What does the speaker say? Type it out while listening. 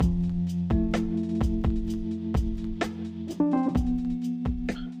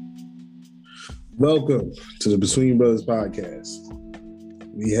Welcome to the Between Brothers podcast.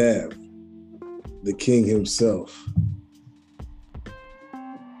 We have the king himself,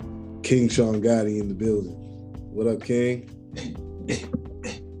 King Sean Gotti, in the building. What up, King?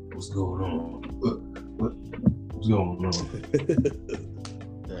 What's going on? What's going on?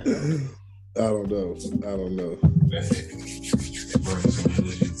 I don't know. Bring some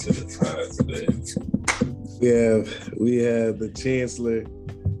energy to the tide today. We have the Chancellor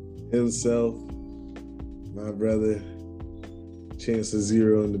himself, my brother, Chancellor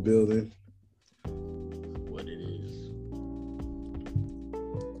Zero, in the building. What it is.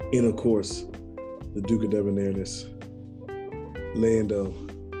 And of course, the Duke of Debonairness, Lando,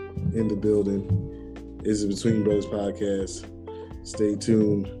 in the building. It's the Between Brothers podcast. Stay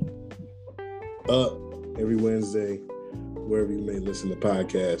tuned. Up every Wednesday, wherever you may listen to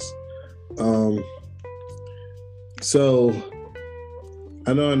podcasts. So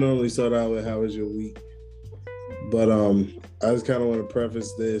I know I normally start out with how was your week, but I just kind of want to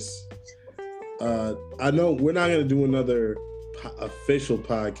preface this. I know we're not going to do another official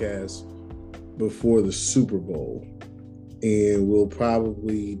podcast before the Super Bowl, and we'll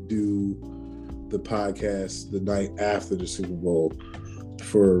probably do the podcast the night after the Super Bowl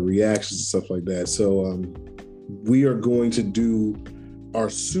for reactions and stuff like that. So we are going to do our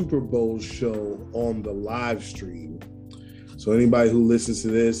Super Bowl show on the live stream. So anybody who listens to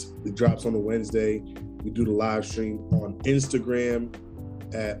this, it drops on a Wednesday. We do the live stream on Instagram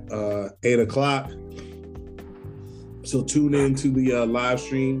at 8 o'clock. So tune in to the live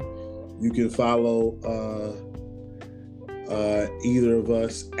stream. You can follow either of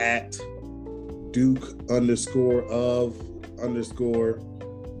us at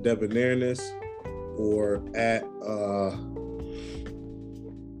Duke_of_Debonairness or at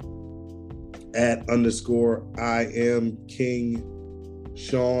 @_ I am King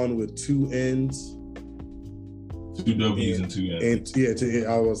Sean with two N's. Two W's and two N's.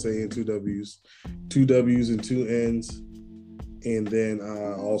 I was saying two W's. Two W's and two N's. And then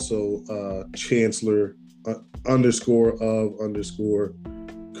also Chancellor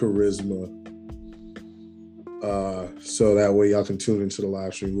 _of_Charisma. So that way y'all can tune into the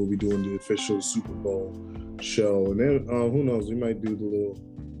live stream. We'll be doing the official Super Bowl show. And then who knows, we might do the little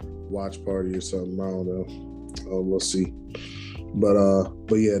watch party or something. I don't know. We'll see. But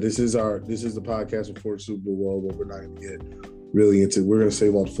yeah, this is the podcast before the Super Bowl, but we're not gonna get really into. We're gonna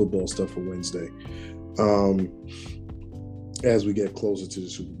save all the football stuff for Wednesday. As we get closer to the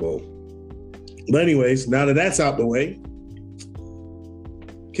Super Bowl. But anyways, now that that's out the way,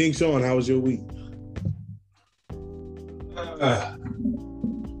 King Sean, how was your week?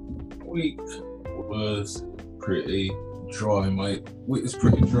 Week was pretty dry, mate. Week is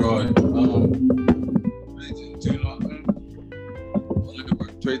pretty dry. I didn't do nothing. I only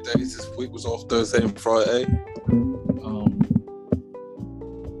worked 3 days. This week was off Thursday and Friday.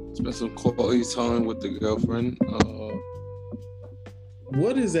 Spent some quality time with the girlfriend.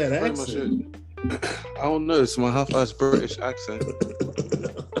 What is that accent? I don't know. It's my half-assed British accent.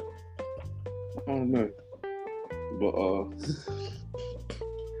 I don't know. But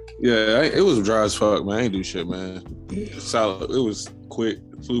yeah, it was dry as fuck, man. I ain't do shit, man. Solid. It was quick.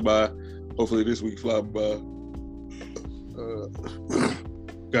 Flew by. Hopefully this week fly by.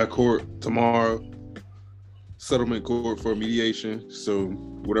 Got court tomorrow. Settlement court for mediation. So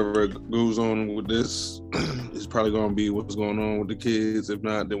whatever goes on with this is probably going to be what's going on with the kids. If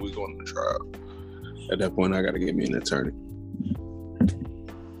not, then we're going to trial. At that point, I got to get me an attorney.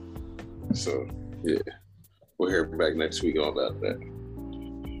 So, yeah. We'll hear back next week all about that.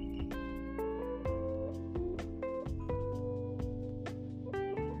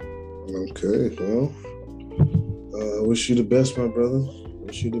 Okay, well, wish you the best, my brother.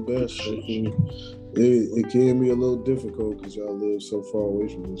 Wish you the best. It can be a little difficult because y'all live so far away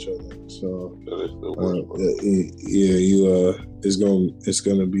from each other. So, it's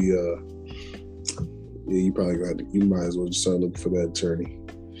gonna be you probably you might as well just start looking for that attorney.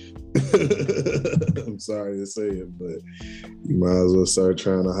 I'm sorry to say it, but you might as well start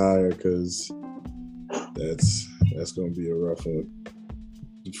trying to hire because that's gonna be a rough one.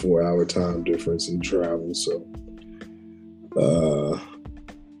 4-hour time difference in travel, so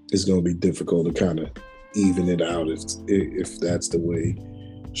it's gonna be difficult to kind of even it out if that's the way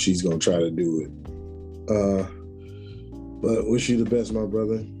she's gonna try to do it. But wish you the best, my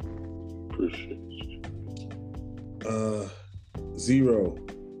brother. Appreciate you. Zero,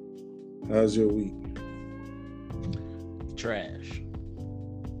 how's your week? Trash,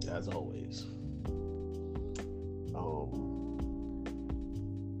 as always.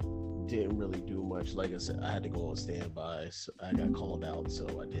 didn't really do much. Like I said, I had to go on standby. So I got called out, so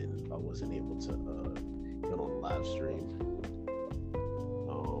I wasn't able to get on the live stream.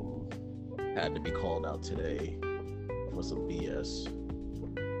 Had to be called out today for some BS.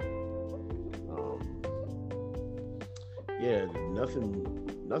 Yeah,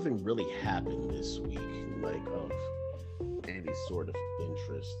 nothing really happened this week, like of any sort of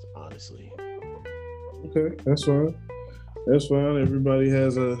interest, honestly. Okay, that's fine. That's fine. Everybody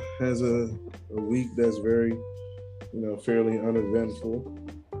has a week that's very, fairly uneventful.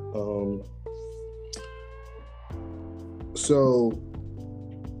 So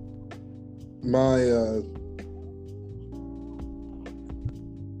my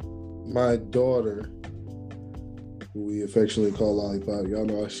daughter, who we affectionately call Lollipop, y'all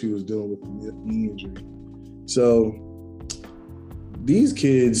know she was dealing with a knee injury. So these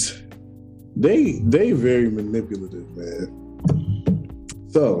kids, they very manipulative, man.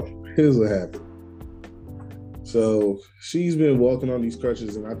 So here's what happened. So she's been walking on these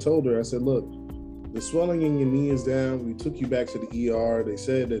crutches, and I told her, I said, look, the swelling in your knee is down. We took you back to the ER. They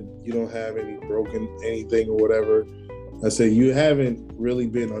said that you don't have any broken anything or whatever. I said, you haven't really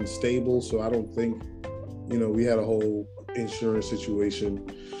been unstable, so I don't think, we had a whole insurance situation.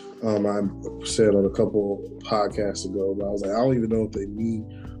 I said on a couple podcasts ago, but I was like, I don't even know if they need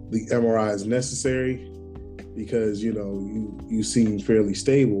the MRI is necessary because, you seem fairly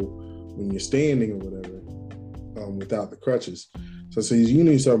stable when you're standing or whatever without the crutches. So I said, you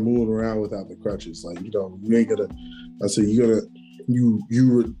need to start moving around without the crutches. Like, you ain't gonna, I said, you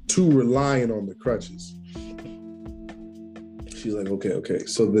were too reliant on the crutches. She's like, okay.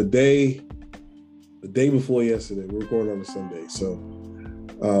 So the day before yesterday, we're recording on a Sunday. So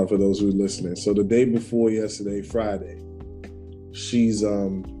for those who are listening, so the day before yesterday, Friday, she's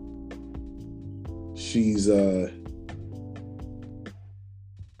no,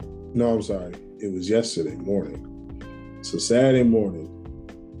 I'm sorry. It was yesterday morning. So Saturday morning,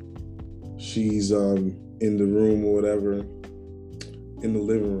 she's in the room or whatever, in the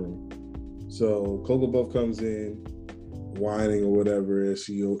living room. So Cocoa Buff comes in, whining or whatever as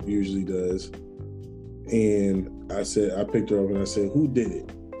she usually does. And I picked her up and I said, who did it?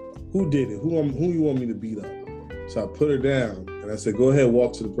 Who you want me to beat up? So I put her down and I said, go ahead,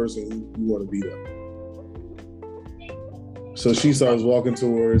 walk to the person who you want to beat up. So she starts walking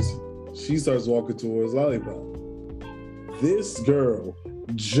towards Lollipop. This girl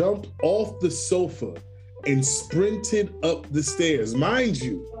jumped off the sofa and sprinted up the stairs. Mind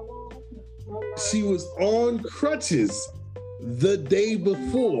you, she was on crutches the day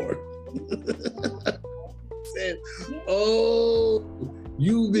before. Said, oh,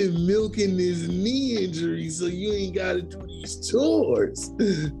 you've been milking this knee injury, so you ain't got to do these chores.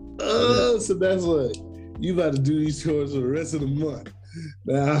 Oh, so that's what you about to do these chores for the rest of the month.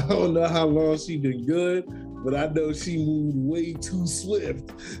 Now, I don't know how long she been good, but I know she moved way too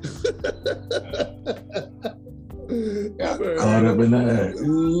swift. Caught up in that.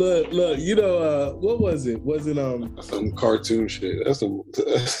 Look, what was it? Was it some cartoon shit? That's some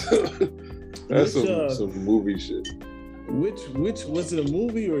movie shit. Which was it, a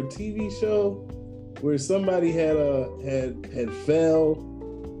movie or a TV show where somebody had fell?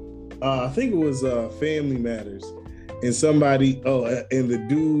 I think it was Family Matters, and somebody and the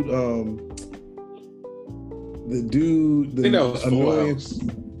dude, I think that was annoying.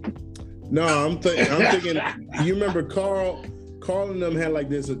 No, I'm thinking. You remember Carl and them had like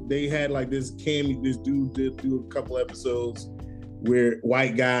this. They had like this cameo. This dude did do a couple episodes where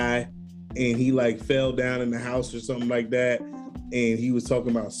white guy, and he like fell down in the house or something like that, and he was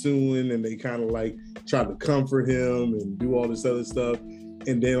talking about suing, and they kind of like tried to comfort him and do all this other stuff,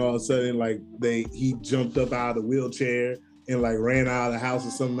 and then all of a sudden like he jumped up out of the wheelchair and like ran out of the house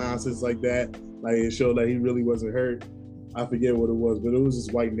or some nonsense like that. Like it showed that he really wasn't hurt. I forget what it was, but it was this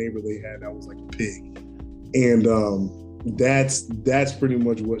white neighbor they had that was like a pig. And that's pretty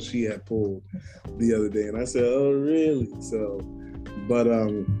much what she had pulled the other day. And I said, oh, really? So, but,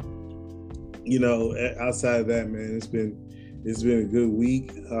 outside of that, man, it's been a good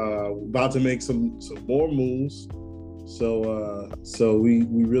week. About to make some more moves. So we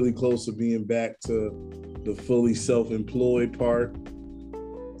really close to being back to the fully self-employed part.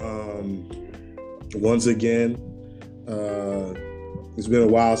 Once again, it's been a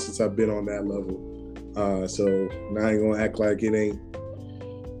while since I've been on that level. So now I ain't gonna act like it ain't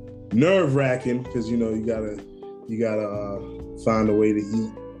nerve-wracking because you gotta find a way to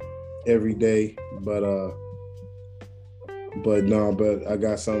eat every day. But I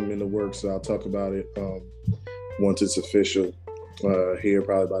got something in the works, so I'll talk about it once it's official here,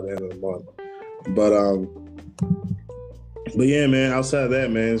 probably by the end of the month. But But yeah, man, outside of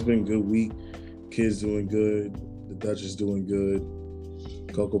that, man, it's been a good week. Kids doing good. The Dutch is doing good.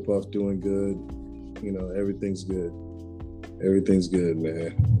 Cocoa Puff doing good. You know, everything's good. Everything's good,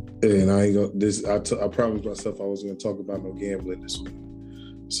 man. And I ain't gonna I promised myself I wasn't gonna talk about no gambling this week.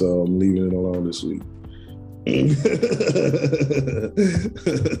 So I'm leaving it alone this week.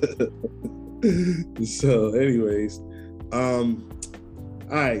 So anyways, all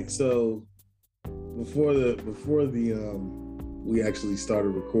right, so before the we actually started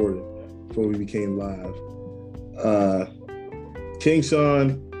recording, before we became live, King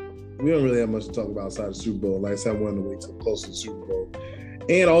Sean, we don't really have much to talk about outside the Super Bowl. Last time I wanted to wait till close to the Super Bowl.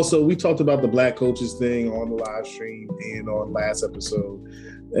 And also we talked about the black coaches thing on the live stream and on last episode.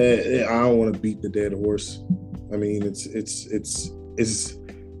 I don't want to beat the dead horse. I mean, it's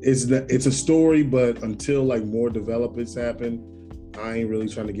a story, but until like more developments happen, I ain't really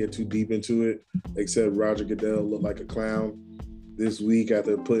trying to get too deep into it. Except Roger Goodell looked like a clown this week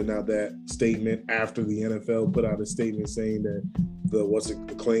after putting out that statement after the NFL put out a statement saying that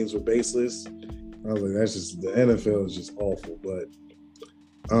the claims were baseless. I was like, that's just, the NFL is just awful. But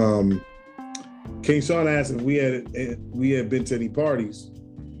King Sean asked if we had been to any parties,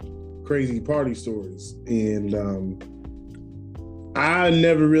 crazy party stories, and I've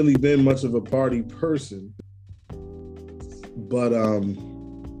never really been much of a party person, but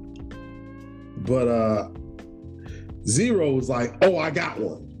Zero was like, oh, I got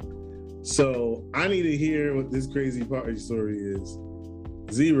one. So I need to hear what this crazy party story is.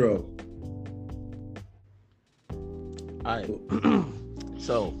 Zero. All right.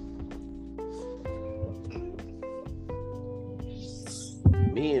 So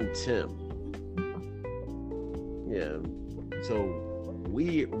me and Tim, yeah, so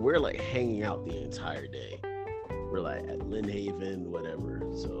we're like hanging out the entire day. We're like at Lynn Haven, whatever.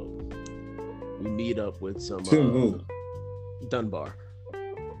 So we meet up with some Dunbar.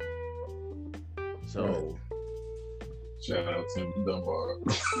 So right. Shout out to Dunbar.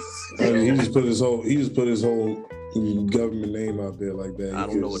 I mean, he just put his whole government name out there like that. I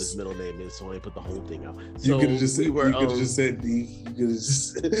don't know what his middle name is, so I put the whole thing out. So you could have just said,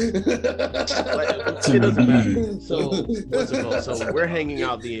 it doesn't matter. So what's it called? So we're hanging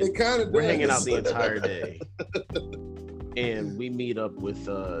out the entire day, and we meet up with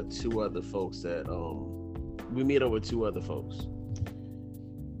two other folks.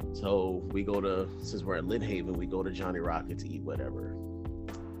 So we go to, since we're at Lynn Haven, we go to Johnny Rocket to eat whatever.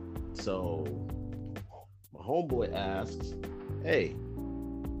 So my homeboy asks, hey,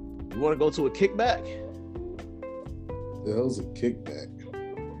 you want to go to a kickback? The hell's a kickback?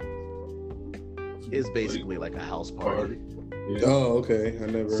 It's basically like a house party. Yeah. Oh, okay. I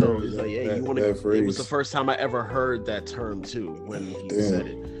never so heard it's that, like, yeah, you want to. It was the first time I ever heard that term too when he said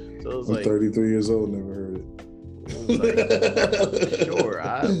it. So it was I'm 33 years old, never heard it. Like, sure,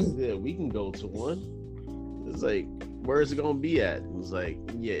 we can go to one. It's like, where is it gonna be at? It was like,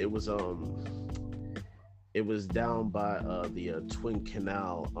 yeah, it was down by the Twin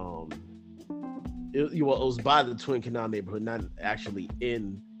Canal. It was by the Twin Canal neighborhood, not actually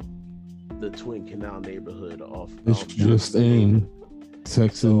in the Twin Canal neighborhood. It's just in.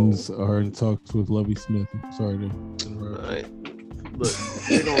 Texans are in talks with Lovie Smith. Sorry to interrupt. Right. Look,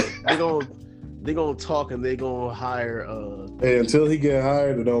 they're gonna talk and they're gonna hire. Hey, until he get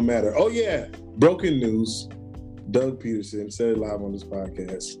hired, it don't matter. Oh yeah, broken news. Doug Peterson said it live on this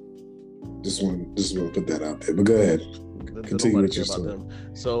podcast. Just want to put that out there. But go ahead. Continue with your story.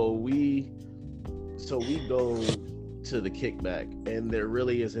 So we go to the kickback, and there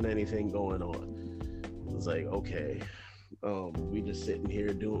really isn't anything going on. It's like, okay, we're just sitting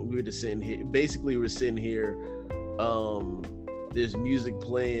here. Basically, we're sitting here. There's music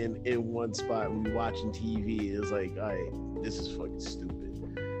playing in one spot, and we're watching TV. It's like, all right, this is fucking stupid.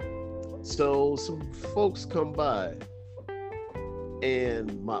 So some folks come by,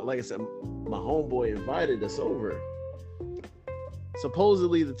 and like I said, my homeboy invited us over.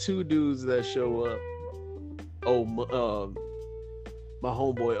 Supposedly, the two dudes that show up, my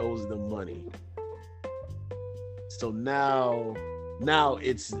homeboy owes them money. So now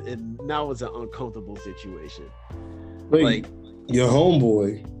it's an uncomfortable situation. Wait, like, your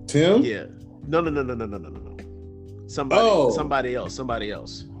homeboy Tim? Yeah. No. Somebody else.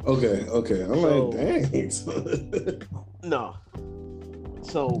 Okay. I'm like, dang. No.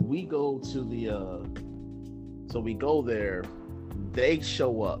 So we go to we go there. They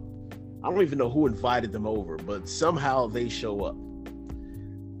show up. I don't even know who invited them over, but somehow they show up.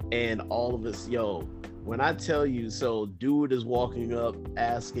 And all of us, when I tell you, so dude is walking up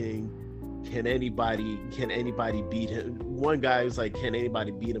asking, can anybody beat him? One guy was like, can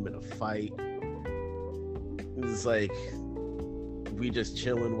anybody beat him in a fight? It's like, we just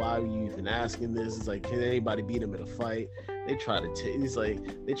chilling. Why are you even asking this? It's like, can anybody beat him in a fight? They try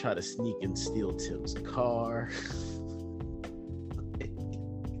to they try to sneak and steal Tim's car.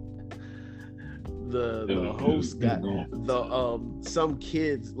 the host got some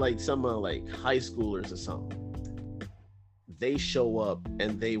kids, like some like high schoolers or something. They show up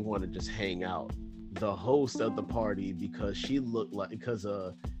and they want to just hang out. The host of the party, because she looked like what's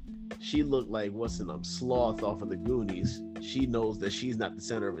the name, Sloth off of the Goonies. She knows that she's not the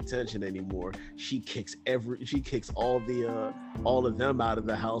center of attention anymore. She kicks all of them out of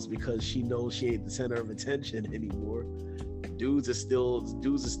the house because she knows she ain't the center of attention anymore. Dudes are still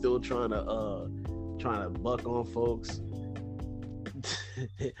trying to buck on folks.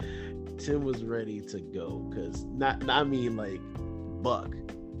 Tim was ready to go, because I mean like buck,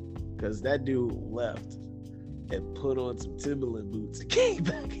 because that dude left and put on some Timberland boots and came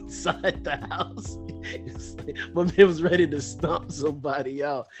back inside the house. Like, my man was ready to stomp somebody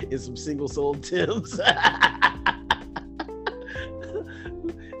out in some single-soled Timbs.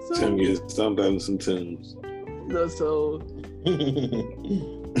 Tim gets stomped out in some Timbs. No, so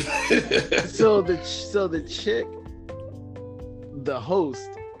the chick, the host,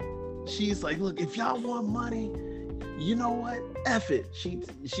 she's like, look, if y'all want money, you know what? F it. She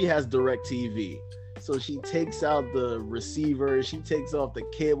has DirecTV. So she takes out the receiver, she takes off the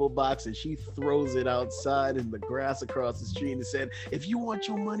cable box, and she throws it outside in the grass across the street and said, if you want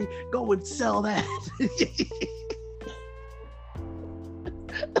your money, go and sell that.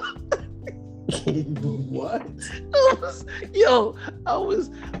 What? I was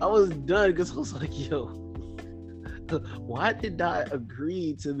done, because I was like, yo, why did I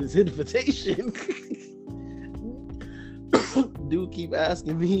agree to this invitation? Dude keep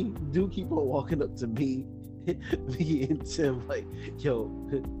asking me, dude keep on walking up to me and Tim like, yo,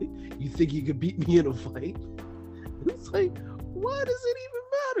 you think you could beat me in a fight? It's like, why does it even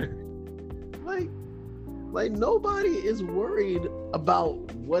matter? Like nobody is worried about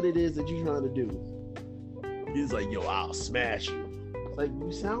what it is that you're trying to do. He's like, yo, I'll smash you. It's like,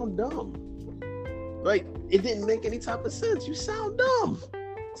 you sound dumb. Like, it didn't make any type of sense. You sound dumb.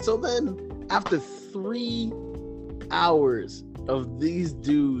 So then after 3 hours of these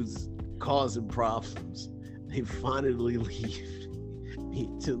dudes causing problems, they finally leave. Me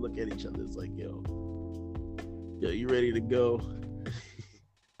and Tim look at each other. It's like, yo, you ready to go?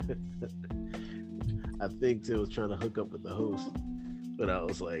 I think Tim was trying to hook up with the host, but I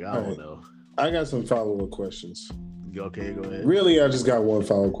was like, I don't know. I got some follow-up questions. Okay, go ahead. Really, I just got one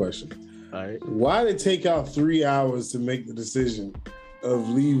follow-up question. All right. Why did it take out 3 hours to make the decision of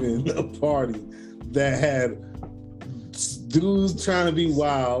leaving a party that had dudes trying to be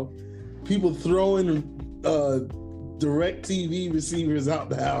wild, people throwing DirecTV receivers out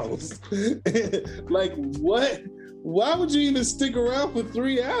the house? Like, what? Why would you even stick around for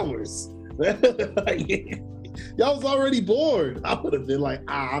 3 hours? Y'all was already bored. I would have been like,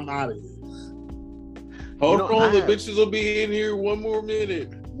 I'm out of here. Hold on, the bitches will be in here one more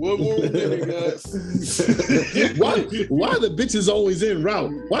minute. One more minute, guys. Why the bitches always en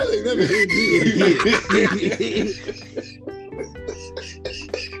route? Why they never in here?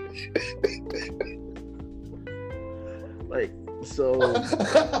 Like, so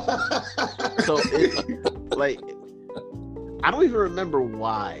it, like, I don't even remember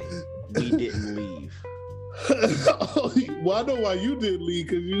why we didn't leave. Well, I know why you didn't leave,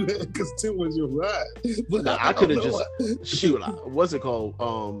 because Tim was your ride. But No, I could have just what's it called?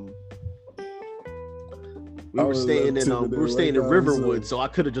 We were staying in Riverwood, so I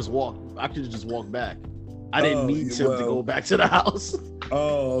could have just walked back. I didn't need Tim to go back to the house.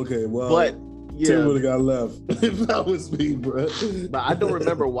 Oh, okay. Well, but yeah, Tim would have got left if that was me, bro. But I don't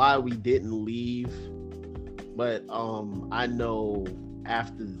remember why we didn't leave. But I know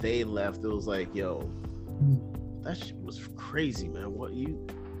after they left, it was like, yo, that shit was crazy, man. What you?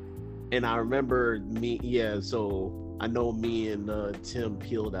 And I remember so I know me and Tim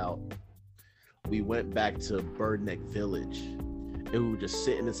peeled out. We went back to Birdneck Village, and we were just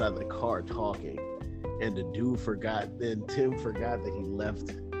sitting inside the car talking. And the dude Tim forgot that he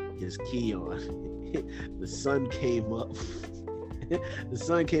left his key on. The sun came up. I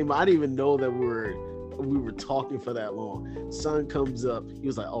didn't even know that we were talking for that long. Sun comes up. He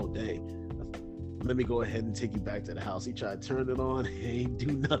was like, oh, dang. Let me go ahead and take you back to the house. He tried to turn it on. He ain't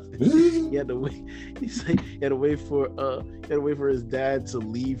do nothing. He had to wait. He's like, he had to wait for his dad to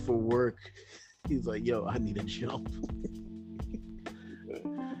leave for work. He's like, yo, I need a jump.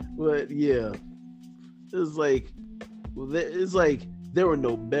 But yeah, it's like there were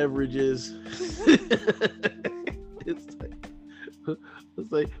no beverages.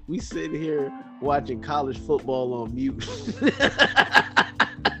 It's like we sit here watching college football on mute.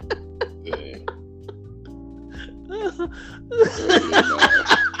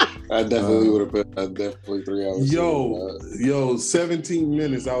 I definitely would have been. I definitely 3 hours. Yo, 17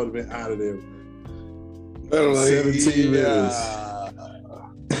 minutes. I would have been out of there. 17 minutes.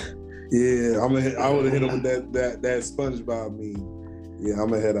 Yeah, I would have hit him with that SpongeBob meme. Yeah, I'm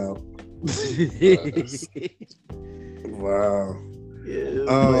gonna head out. Wow. Yeah,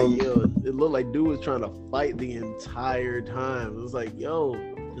 it looked like dude was trying to fight the entire time. It was like, yo,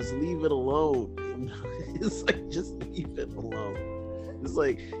 just leave it alone. It's like, just leave it alone. It's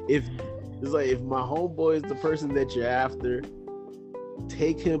like if my homeboy is the person that you're after,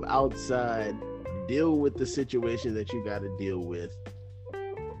 take him outside, deal with the situation that you got to deal with,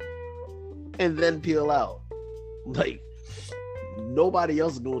 and then peel out. Like, nobody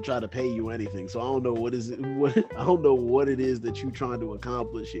else is gonna try to pay you anything. So I don't know what it is that you're trying to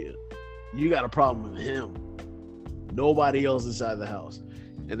accomplish here. You got a problem with him. Nobody else inside the house.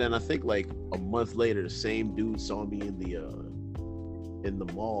 And then I think like a month later, the same dude saw me in the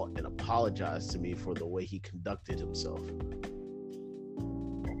mall and apologized to me for the way he conducted himself.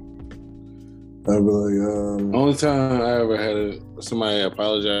 I'd be like, Only time I ever had somebody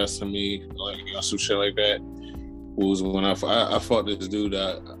apologize to me, like, you know, some shit like that, was when I fought this dude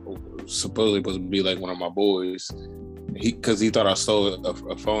that supposedly supposed to be like one of my boys. Because he thought I stole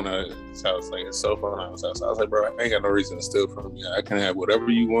a phone out of his house, like a cell phone out of his house. I was like, bro, I ain't got no reason to steal from you. I can have whatever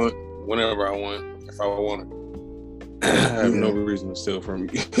you want, whenever I want, if I want it. I have no reason to steal from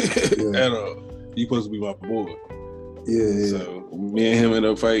you at all. You supposed to be my boy. Yeah. So me and him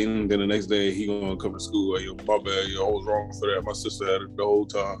ended up fighting. Then the next day he gonna come to school. Like, yo, my bad. Yo, I was wrong for that. My sister had it the whole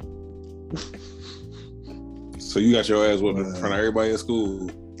time. So you got your ass whooped in front of everybody at school.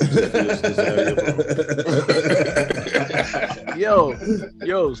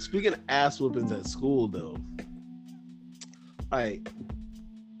 Yo, speaking of ass whoopings at school though. Wait,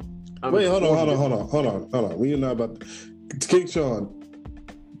 hold on. We are not about to... King Sean,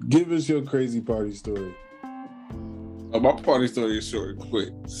 give us your crazy party story. My party story is short and quick.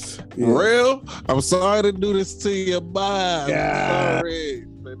 Yeah. Real, I'm sorry to do this to you. Bye. God. Sorry.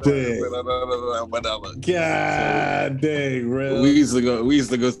 God dang, real. We used to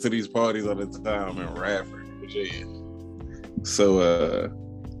go to these parties all the time in Radford, Virginia. So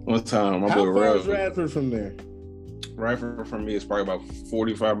one time my boy How far is Real, Radford from there? Radford from me is probably about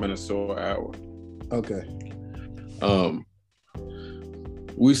 45 minutes to an hour. Okay.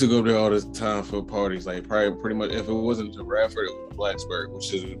 We used to go there all the time for parties, like probably pretty much, if it wasn't to Radford, it was Blacksburg,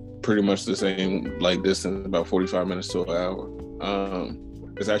 which is pretty much the same like distance, about 45 minutes to an hour.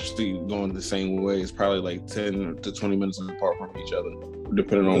 It's actually going the same way. It's probably like 10 to 20 minutes apart from each other,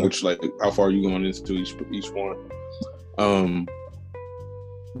 depending on which, like, how far you going into each one.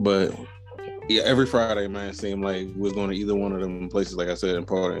 But yeah, every Friday, man, it seemed like we was going to either one of them places, like I said, in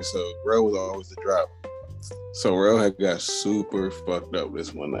party. So Rel was always the drop. So Rel had got super fucked up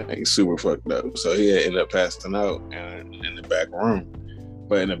this one night, super fucked up. So he had ended up passing out in the back room.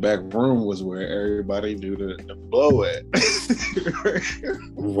 But in the back room was where everybody knew the blow at.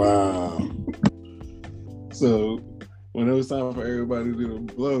 Wow. So when it was time for everybody to do the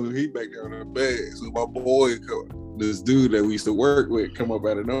blow, he back there on the bed. So my boy, this dude that we used to work with, come up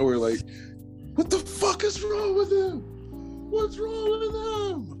out of nowhere like, what the fuck is wrong with him? What's wrong with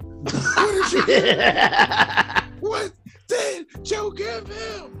him? What did you do? What did you give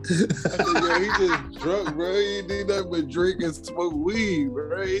him? I said, yo, he just drunk, bro. He ain't did nothing but drink and smoke weed,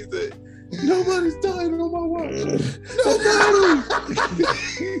 bro. He said, nobody's dying on my watch.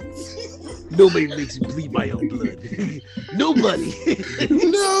 Nobody makes me bleed my own blood. Nobody.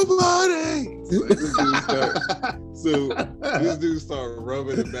 So this dude started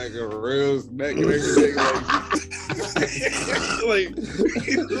rubbing the back of Rel's neck and everything.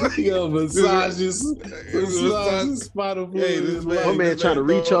 Yo, massages spinal fluid. Hey, this My man trying to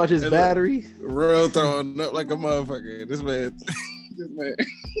recharge his battery. Rel throwing up like a motherfucker. This man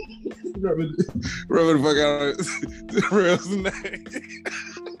rubbing the fuck out of Rel's neck.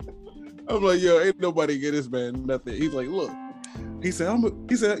 I'm like, yo, ain't nobody get this man nothing. He's like, look. He said,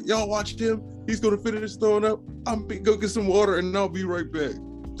 y'all watch him. He's gonna finish throwing up. I'm gonna go get some water and I'll be right back.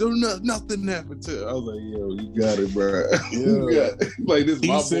 Nothing happened to him. I was like, yo, you got it, bro. Like, this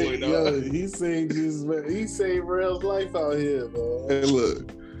my boy, dog. He saved Rel's life out here, man.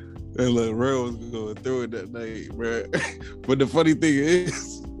 And look, Rel was going through it that night, bro. But the funny thing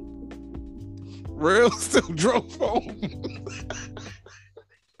is, Rel still drove home.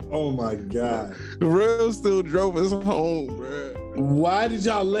 Oh my God. Rel still drove us home, bro. Why did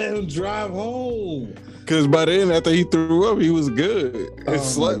y'all let him drive home? Because by then, after he threw up, he was good.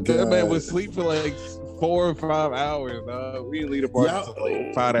 That man would sleep for like 4 or 5 hours. We didn't leave the party until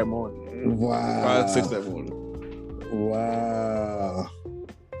like 5 that morning. Wow. 5, 6 that morning. Wow.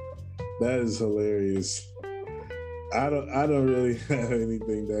 That is hilarious. I don't really have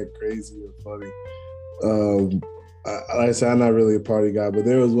anything that crazy or funny. Like I said, I'm not really a party guy, but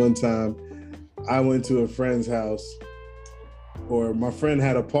there was one time I went to a friend's house, or my friend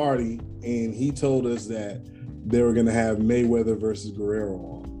had a party, and he told us that they were gonna have Mayweather versus Guerrero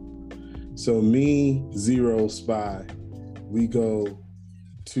on. So me, Zero, Spy, we go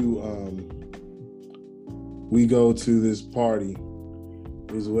to this party.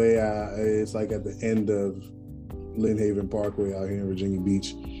 It's way out. It's like at the end of Lynn Haven Parkway out here in Virginia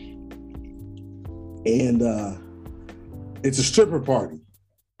Beach, and it's a stripper party.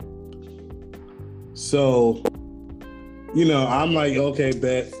 So, I'm like, okay,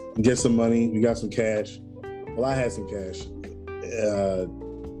 bet, get some money. We got some cash. Well, I had some cash.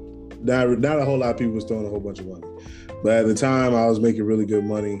 Not a whole lot of people was throwing a whole bunch of money. But at the time, I was making really good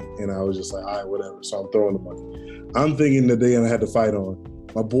money, and I was just like, all right, whatever. So I'm throwing the money. I'm thinking that they're going to have to fight on.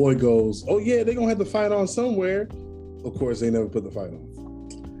 My boy goes, oh, yeah, they're going to have to fight on somewhere. Of course, they never put the fight on.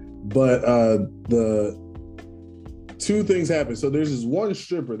 But the two things happen. So there's this one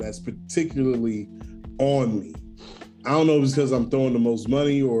stripper that's particularly on me. I don't know if it's because I'm throwing the most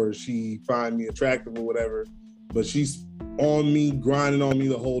money or she find me attractive or whatever, but she's on me, grinding on me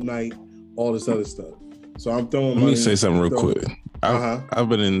the whole night, all this other stuff. So I'm throwing money. Let me say something real quick. I've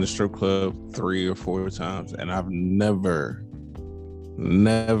been in the strip club 3 or 4 times, and I've never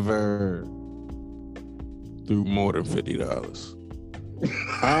threw more than $50.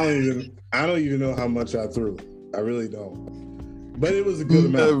 I don't even know how much I threw. I really don't. But it was a good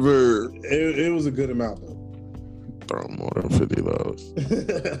amount. It was a good amount though. Throw more than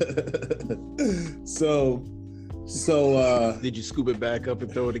 $50. So did you scoop it back up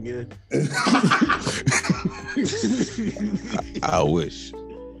and throw it again? I wish.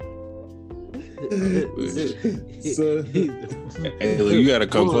 So, hey, look, you gotta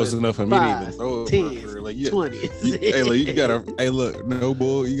come close enough for me to even throw it. 10, like, 20. Hey, look, you gotta. Hey, look, no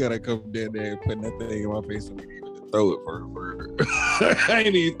bull. You gotta come down there and put that thing in my face and even throw it for. I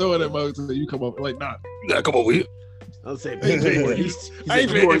ain't even throwing that much until you come up. Like, nah, you gotta come over here. I'll say, these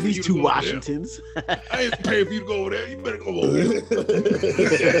two Washingtons. I ain't paying for you to go over there. You better come over here.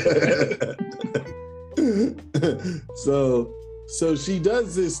 So she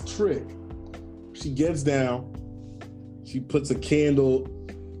does this trick. She gets down. She puts a candle.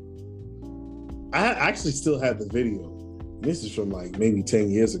 I actually still have the video. This is from like maybe 10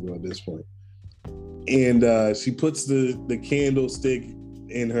 years ago at this point. And she puts the candlestick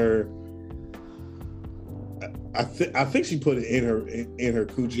in her. I think she put it in her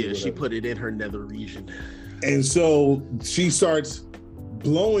coochie. Yeah, she put it in her nether region. And so she starts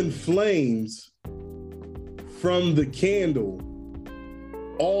blowing flames from the candle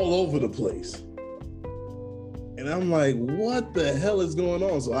all over the place. And I'm like, what the hell is going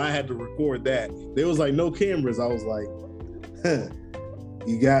on? So I had to record that. There was like no cameras. I was like,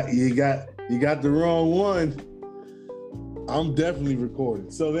 you got the wrong one. I'm definitely recording.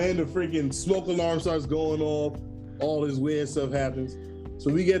 So then the freaking smoke alarm starts going off. All this weird stuff happens.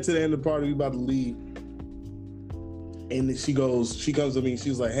 So we get to the end of the party. We about to leave. And she comes to me.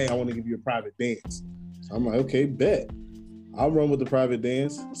 She's like, hey, I want to give you a private dance. So I'm like, okay, bet. I'll run with the private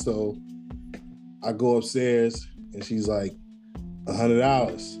dance. So I go upstairs and she's like,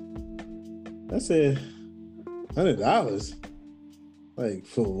 $100. I said, $100? Like,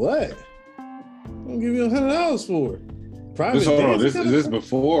 for what? I'm gonna give you $100 for it. Private dance. Is this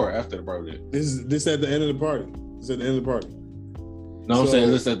before or after the party? This at the end of the party. It's at the end of the party. No, I'm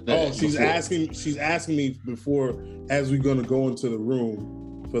saying this at the end. Oh, she's asking me before, as we're gonna go into the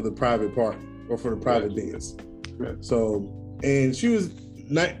room for the private party or for the private dance. Right. So, and she was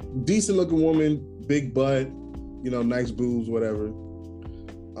decent looking woman, big butt, nice boobs, whatever.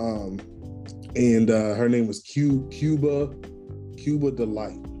 And her name was Cuba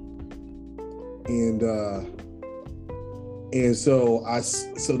Delight. And so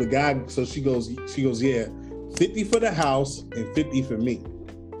she goes, yeah, 50 for the house and 50 for me.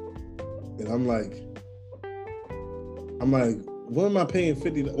 And I'm like, what am I paying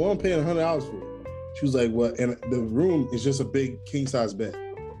 $50? What am I paying $100 for? She was like, well, and the room is just a big king size bed.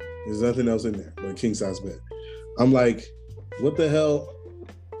 There's nothing else in there but a king size bed. I'm like, what the hell?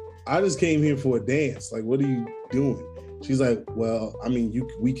 I just came here for a dance. Like, what are you doing? She's like, well, I mean,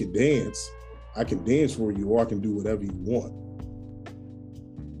 we can dance. I can dance for you, or I can do whatever you want.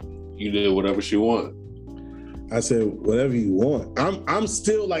 You did whatever she wanted. I said, whatever you want. I'm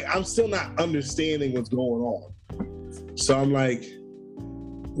still not understanding what's going on. So I'm like,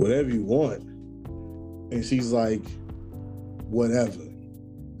 whatever you want. And she's like, whatever.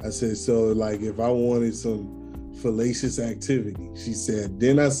 I said, so like if I wanted some fallacious activity, she said,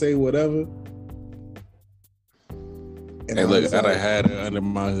 didn't I say whatever? And hey, look, I had her under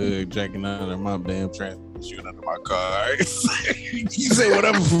my hood, jacking under my damn transmission, shooting under my car. You say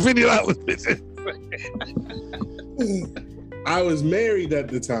whatever for $50. I was married at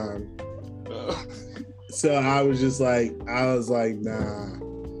the time. So I was like, nah,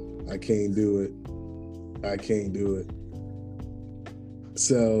 I can't do it.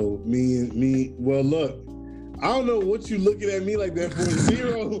 So well, look, I don't know what you looking at me like that for.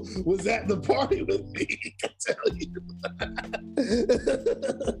 Zero was at the party with me. I tell you.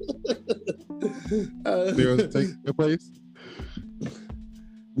 Zero take your place.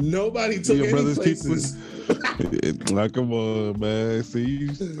 Nobody took any places. Like, come on, man. See.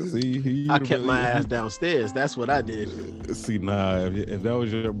 I kept my ass downstairs. That's what I did. See, nah. If that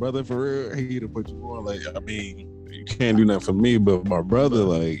was your brother for real, he'd have put you on. Like, I mean, you can't do that for me, but my brother,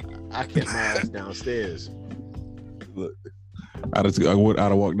 like, I kept my ass downstairs. Look, I'd have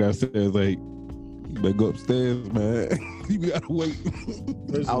walked downstairs like, they go upstairs, man. You gotta wait.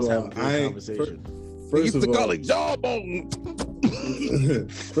 I was having a good conversation. First of all, call it jawbone.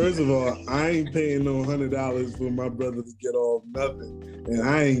 First of all, I ain't paying no $100 for my brother to get off nothing, and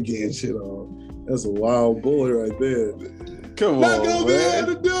I ain't getting shit off. That's a wild boy right there. Come Not on, gonna man.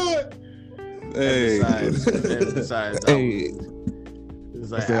 be able to do it. Hey, besides, hey.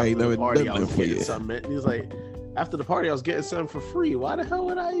 It's like after the party, I was getting something. He was like, after the party, I was getting something for free. Why the hell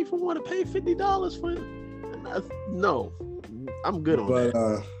would I even want to pay $50 for it? No, I'm good on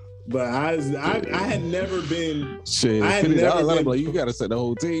that. But I had never been. Shit, I had never been, like, you gotta set the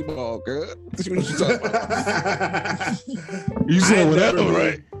whole team off, girl. What you talking about? You said whatever,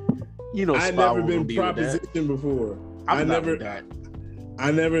 right? You know, I never been propositioned before. I never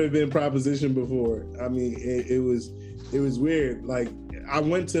have been propositioned before. I mean, it was weird. Like, I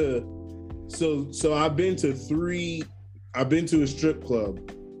went to, so I've been to a strip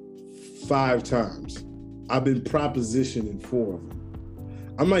club 5 times. I've been propositioned in 4 of them.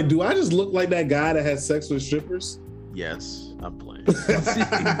 I'm like, do I just look like that guy that has sex with strippers? Yes, I'm playing.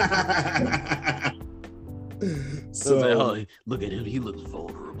 So like, oh, look at him, he looks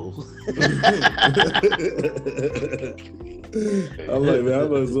vulnerable. I'm like, man, I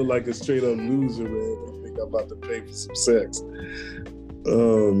must look like a straight up loser, man. I think I'm about to pay for some sex.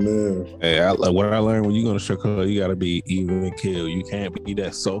 Oh man. Hey, what I learned, when you go to strip club, you gotta be even kill. You can't be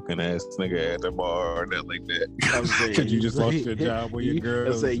that sulking ass nigga at the bar or that like that. Because you just lost your job with your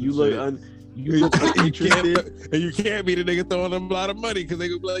girl. I say you look uninterested, and you can't be the nigga throwing them a lot of money because they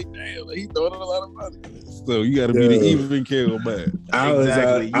gonna be like, damn, he throwing a lot of money. So you gotta be the even kill, man. I was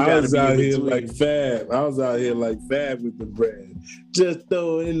out here like Fab. I was out here like Fab with the bread. Just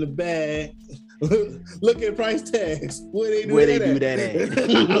throw it in the bag. Look at price tags. Where they do that at?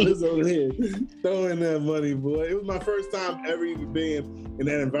 I was over here throwing that money, boy. It was my first time ever even being in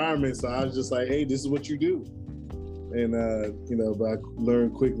that environment, so I was just like, "Hey, this is what you do." And but I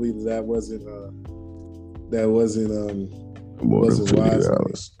learned quickly that wasn't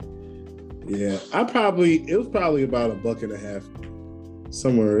wise. Yeah, it was probably about $1.50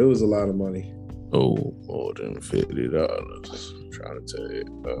 somewhere. It was a lot of money. Oh, more than $50. I'm trying to tell you.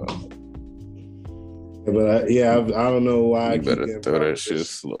 But I don't know why. You better throw that shit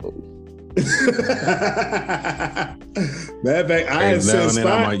slow. Matter of fact, I had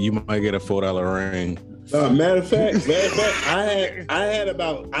said you might get a $4 ring. Matter of fact, I had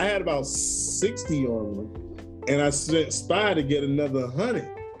about 60 on them, and I sent Spy to get another 100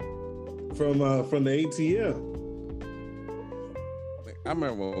 from the ATM. I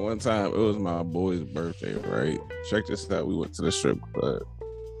remember one time it was my boy's birthday, right? Check this out. We went to the strip club.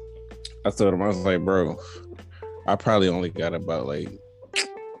 I told him, I was like, bro, I probably only got about like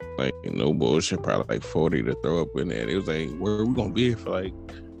no bullshit, probably like 40 to throw up in there. It was like, where are we gonna be for like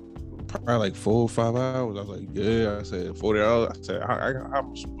probably like 4 or 5 hours? I was like, yeah. I said $40. I said, I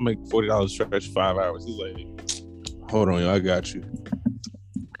make $40 stretch 5 hours. He's like, hold on, yo, I got you.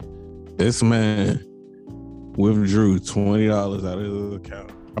 This man withdrew $20 out of his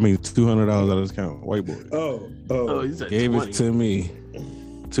account. I mean, $200 out of his account. White boy. Oh, he said gave 20. it to me.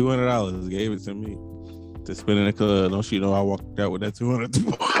 $200 gave it to me to spend in the club. Don't you know I walked out with that $200?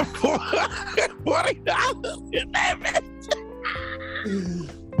 $40 in that bitch.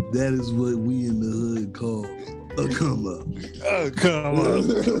 That is what we in the hood call a come up. Oh, come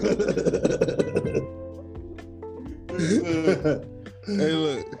Hey,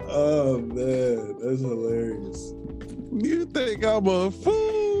 look. Oh man, that's hilarious. You think I'm a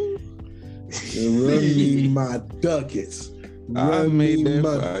fool? Run me my ducats. I Run made me that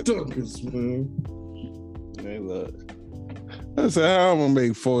my fight. ducats, man. Hey, look. I said, how I'm gonna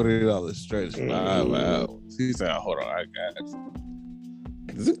make $40 stretch 5 hours? He said, hold on, I got you.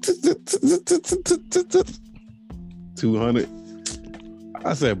 200.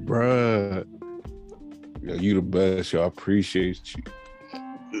 I said, bruh, yo, you the best, yo. I appreciate you.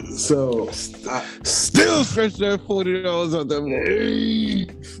 So Still stretch that $40 on that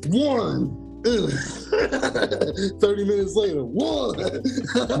one. 30 minutes later, one.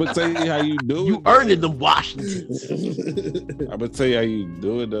 I'm gonna tell you how you do You it. earned it, the Washingtons. I'm gonna tell you how you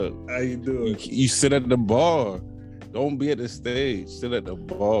do it though. How you doing? You sit at the bar. Don't be at the stage. Sit at the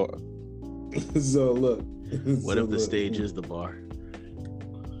bar. So look. What if the stage is the bar?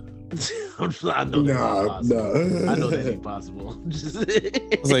 I know Nah. I know that's impossible. I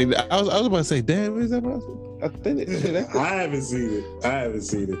was like, I was about to say, damn, is that possible? I think it. I haven't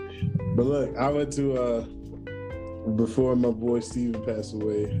seen it. But look, I went to before my boy Steven passed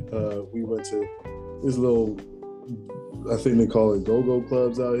away, we went to this little, I think they call it go-go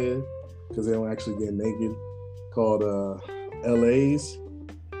clubs out here, because they don't actually get naked, called LA's.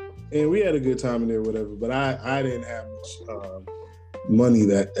 And we had a good time in there, whatever. But I didn't have much money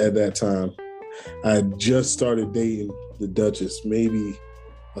at that time. I had just started dating the Duchess, maybe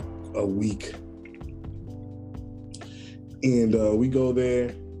a week. And we go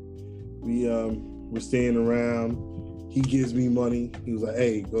there. We're staying around. He gives me money. He was like,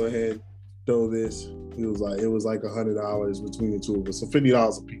 "Hey, go ahead, throw this." He was like, it was like $100 between the two of us, so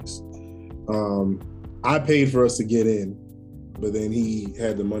 $50 a piece. I paid for us to get in, but then he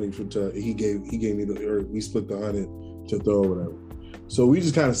had the money he gave me we split the 100 to throw or whatever. So we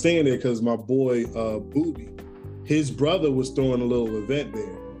just kind of staying there because my boy Booby, his brother was throwing a little event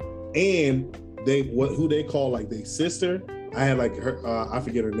there, and who they call like their sister. I had like her, I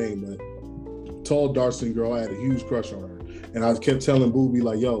forget her name, but tall, dark-skinned girl. I had a huge crush on her, and I kept telling Booby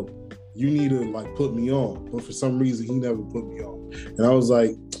like, "Yo, you need to like put me on," but for some reason he never put me on, and I was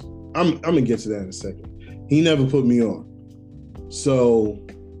like, "I'm gonna get to that in a second." He never put me on, so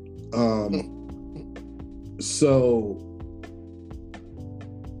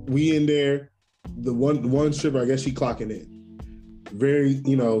we in there. The one stripper, I guess she clocking in. Very,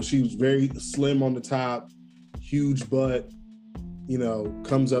 she was very slim on the top, huge butt.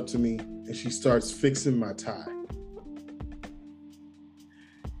 Comes up to me and she starts fixing my tie.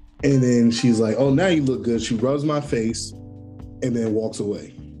 And then she's like, "Oh, now you look good." She rubs my face and then walks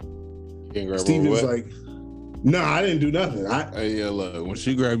away. Steven's like, "No, I didn't do nothing." Yeah, look, when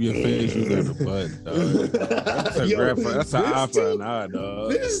she grabbed your face, you grabbed her butt, dog. That's an eye for an eye,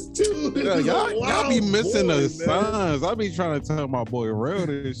 dog. This dude, y'all be missing the signs. I be trying to tell my boy real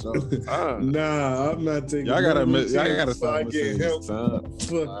this all the time. Nah, I'm not taking. Y'all gotta stop missing the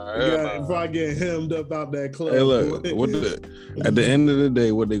signs. If I get hemmed up out that club. Hey, look, at the end of the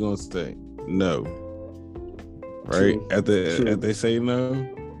day, what they gonna say? No, right? True. If they say no,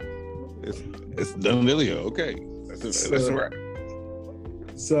 it's done. Okay, that's right.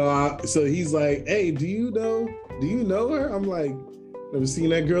 So he's like, "Hey, do you know her?" I'm like, "Never seen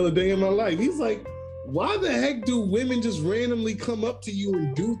that girl a day in my life." He's like, "Why the heck do women just randomly come up to you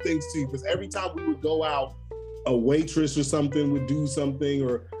and do things to you?" Because every time we would go out, a waitress or something would do something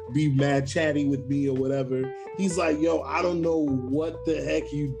or be mad chatty with me or whatever. He's like, "Yo, I don't know what the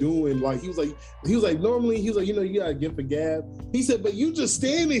heck you doing." Like he was like, normally he's like, you gotta give a gab. He said, "But you just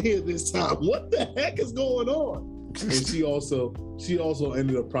standing here this time. What the heck is going on?" And she also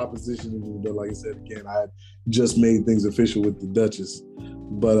ended up propositioning me, but like I said again, I had just made things official with the Duchess.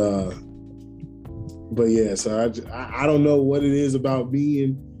 But yeah, so I don't know what it is about me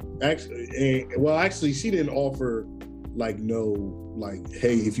and actually she didn't offer like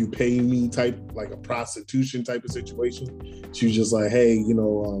hey, if you pay me type, like a prostitution type of situation. She was just like, "Hey,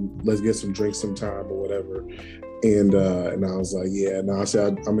 let's get some drinks sometime or whatever." And I was like, "Yeah." And I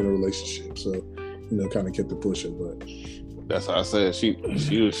said, "I'm in a relationship," so kind of kept it pushing. But that's how I said she was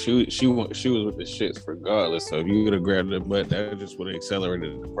with the shits regardless. So if you would have grabbed her butt, that just would have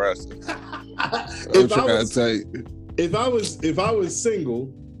accelerated the process. If I was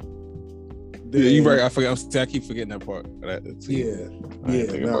single. Yeah, you're right. I keep forgetting that part.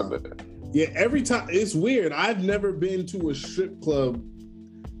 Yeah. Every time it's weird. I've never been to a strip club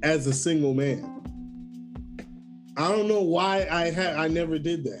as a single man. I don't know why I never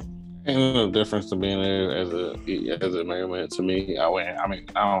did that. Ain't no difference to being there as a married man. To me, I don't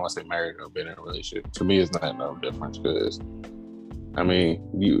want to say married or been in a relationship. To me, it's not no difference because,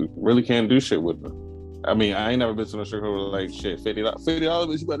 you really can't do shit with them. I mean, I ain't never been to no strip club with like shit, $50,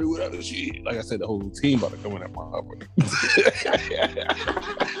 but you better do whatever shit. Like I said, the whole team about to come in at my motherfucker.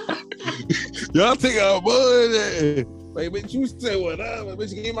 Y'all think I'm money. Like, bitch, you said what up?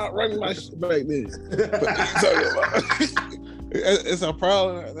 Bitch, you came out running my shit back then. What you talking about? It's a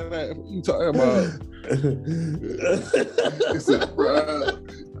problem that you talking about. It's a problem.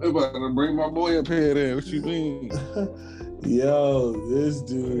 I'm about to bring my boy up here then. What you mean? Yo, this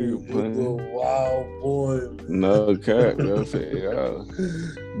dude is a wild boy, man. No cap, yo.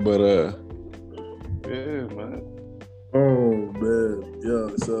 But yeah, man. Oh man,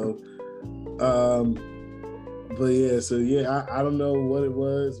 yo. So, but yeah, I don't know what it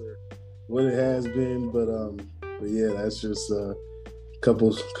was or what it has been, but yeah, that's just a couple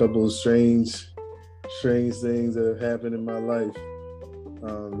of strange things that have happened in my life.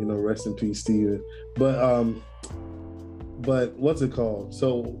 Rest in peace, Steven. But what's it called?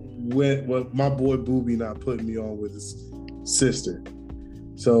 So when my boy Booby not putting me on with his sister.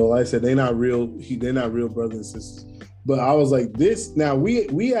 So like I said, they're not real brothers and sisters. But I was like, this now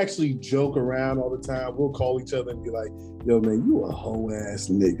we actually joke around all the time. We'll call each other and be like, yo man, you a hoe ass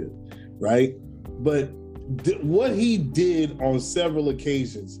nigga, right? But what he did on several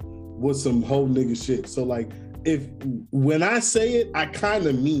occasions was some hoe nigga shit. So like when I say it, I kind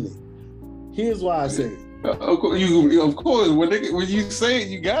of mean it. Here's why I say it. Of course, when you say it,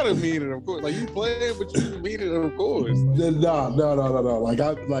 you gotta mean it. Of course, like you play it, but you mean it. Of course. No. Like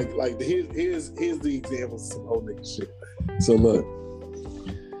here's the example of some whole nigga shit. So look,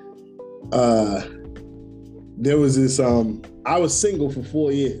 there was this. I was single for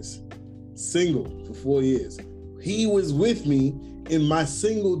 4 years. He was with me in my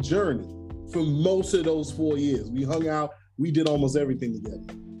single journey for most of those 4 years. We hung out. We did almost everything together.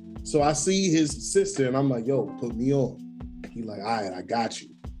 So I see his sister and I'm like, yo, put me on. He like, all right, I got you.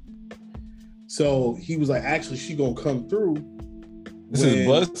 So he was like, actually, she gonna come through. This is his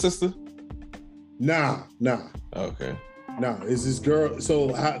blood sister? Nah. Okay. Nah, it's this girl. So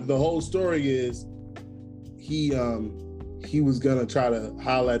the whole story is he was gonna try to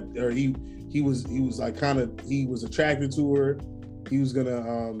holler at, or he was like he was attracted to her. He was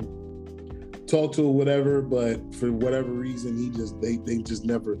gonna talk to her, whatever, but for whatever reason, they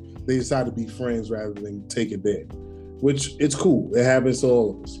decided to be friends rather than take it there, which it's cool. It happens to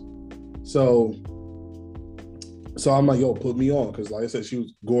all of us. So I'm like, yo, put me on, because like I said, she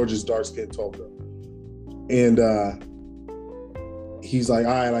was gorgeous, dark skinned, tall girl, and he's like,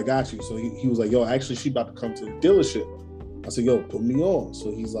 all right, I got you. So he was like, yo, actually, she about to come to the dealership. I said, yo, put me on.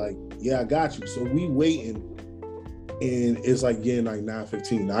 So he's like, yeah, I got you. So we waiting. And it's like getting like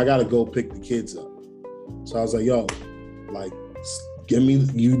 9:15. Now I gotta go pick the kids up. So I was like, yo, like, give me,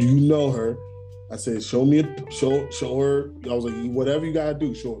 you know her. I said, show her. I was like, whatever you gotta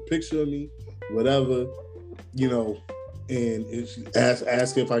do, show her a picture of me, whatever, and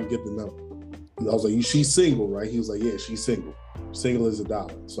ask her if I can get the number. I was like, she's single, right? He was like, yeah, she's single. Single is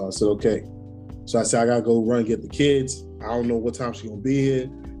 $1. So I said, okay. So I said, I gotta go run and get the kids. I don't know what time she's gonna be here.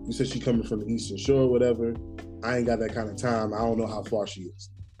 You said she coming from the Eastern Shore, whatever. I ain't got that kind of time. I don't know how far she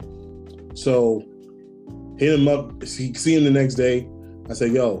is. So hit him up. See him the next day. I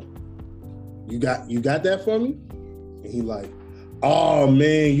said, yo, you got that for me? And he like, oh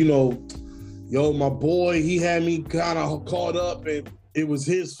man, yo, my boy, he had me kind of caught up and it was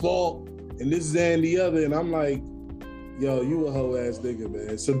his fault and this, that, and the other. And I'm like, yo, you a hoe ass nigga,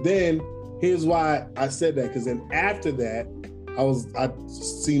 man. So then here's why I said that, because then after that, I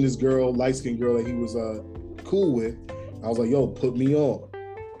seen this girl, light-skinned girl that he was cool with. I was like, yo, put me on.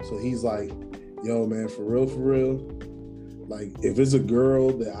 So he's like, yo, man, for real, like, if it's a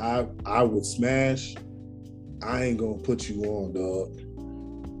girl that I would smash, I ain't gonna put you on, dog.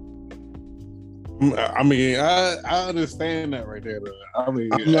 I mean, I understand that right there, though. I mean,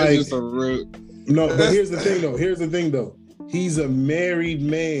 I'm like, just a real... No, but here's the thing, though. He's a married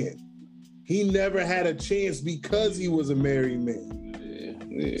man. He never had a chance because he was a married man.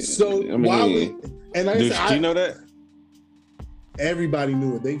 Yeah. So I mean, why would... And I did said, you know that? Everybody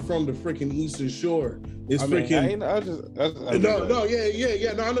knew it. They from the freaking Eastern Shore. It's yeah. No, I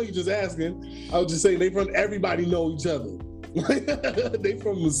know you're just asking. I was just saying everybody know each other. They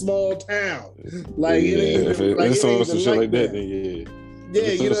from a small town. Like, if it's on some shit like that, then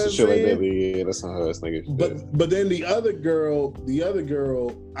yeah, you know what I'm saying? Yeah, that's not how it's nigga. But then the other girl,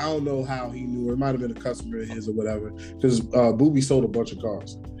 I don't know how he knew her. It might have been a customer of his or whatever, because Booby sold a bunch of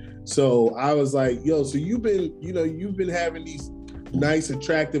cars. So I was like, yo, so you've been having these nice,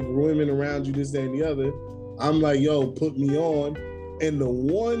 attractive women around you, this, that, and the other. I'm like, yo, put me on. And the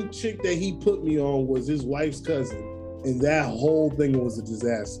one chick that he put me on was his wife's cousin. And that whole thing was a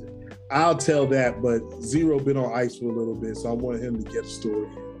disaster. I'll tell that, but Zero been on ice for a little bit, so I want him to get a story.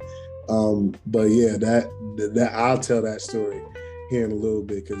 But yeah, that I'll tell that story here in a little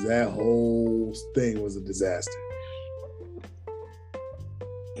bit because that whole thing was a disaster.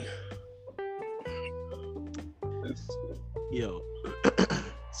 Yo,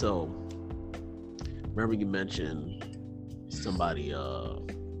 so remember you mentioned somebody,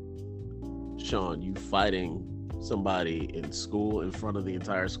 Sean, you fighting somebody in school in front of the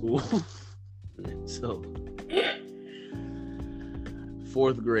entire school. So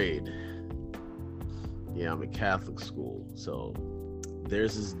 4th grade. Yeah, I'm in Catholic school. So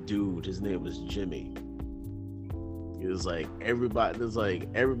there's this dude, his name was Jimmy. He was like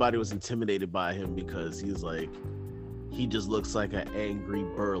everybody was intimidated by him because he's like, he just looks like an angry,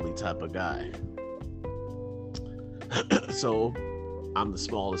 burly type of guy. So I'm the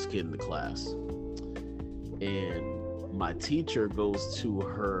smallest kid in the class. And my teacher goes to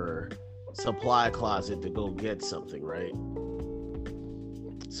her supply closet to go get something, right?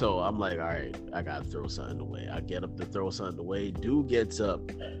 So I'm like, all right, I gotta throw something away. I get up to throw something away. Dude gets up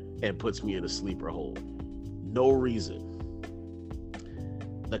and puts me in a sleeper hold. No reason.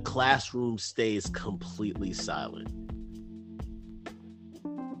 The classroom stays completely silent.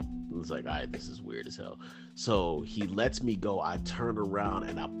 It was like, all right, this is weird as hell. So he lets me go. I turn around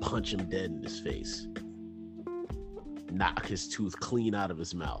and I punch him dead in his face. Knock his tooth clean out of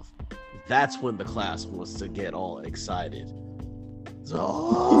his mouth. That's when the class wants to get all excited.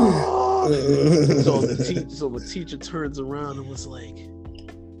 So the teacher turns around and was like,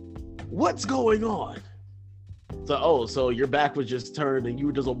 "What's going on?" So your back was just turned and you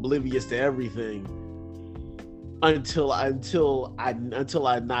were just oblivious to everything until I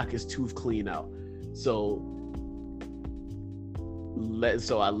knock his tooth clean out. So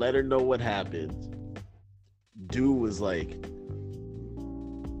I let her know what happened. Dude was like,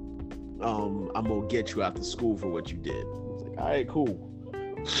 I'm gonna get you after school for what you did. I was like, all right, cool.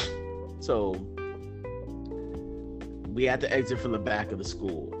 So we had to exit from the back of the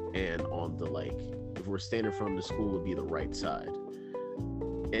school, and on the if we're standing from the school, it'd be the right side.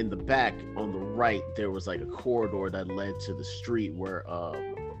 In the back, on the right, there was like a corridor that led to the street where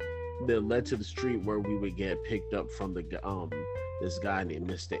we would get picked up from this guy named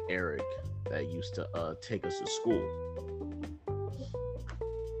Mr. Eric that used to take us to school.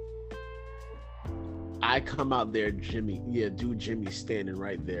 I come out there, Jimmy's standing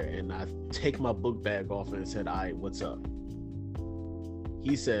right there, and I take my book bag off and said, "All right, what's up?"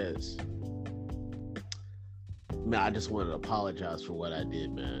 He says, "Man, I just wanted to apologize for what I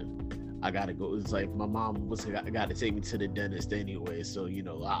did, man. I gotta go." It's like my mom got to take me to the dentist anyway, so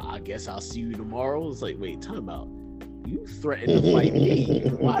I guess I'll see you tomorrow. It's like, wait, time out. You threatened to fight me?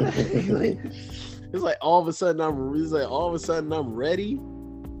 Why the heck? It's like all of a sudden I'm ready.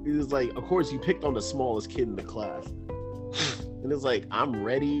 He was like, of course you picked on the smallest kid in the class, and it's like, I'm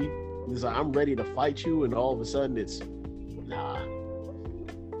ready. He's like, I'm ready to fight you, and all of a sudden it's nah.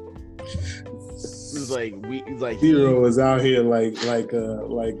 It's like Hero is out here like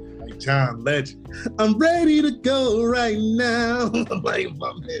John Legend. I'm ready to go right now. I'm like,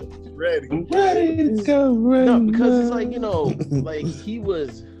 my man, ready. I'm ready to go right now. No, because it's like, like he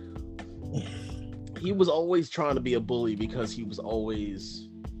was always trying to be a bully because he was always.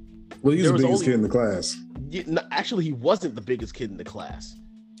 Well, he's the biggest kid in the class. Actually, he wasn't the biggest kid in the class.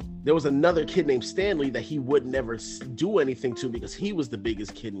 There was another kid named Stanley that he would never do anything to because he was the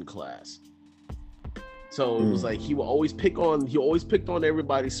biggest kid in class. So it was like he picked on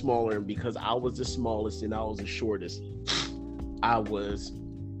everybody smaller, and because I was the smallest and I was the shortest, I'm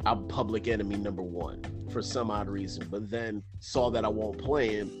public enemy number one for some odd reason. But then saw that I won't play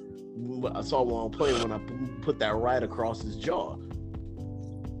him. I saw I won't play when I put that right across his jaw.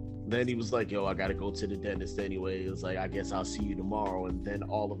 Then he was like, "Yo, I gotta go to the dentist anyway." It was like, "I guess I'll see you tomorrow." And then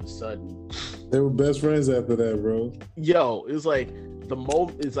all of a sudden, they were best friends after that, bro. Yo, it was like the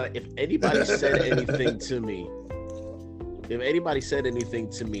moment. It's like if anybody said anything to me,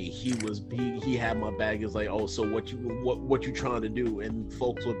 he had my back. It's like, "Oh, so what you trying to do?" And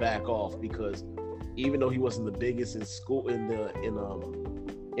folks would back off because even though he wasn't the biggest in school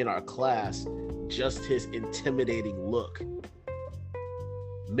in our class, just his intimidating look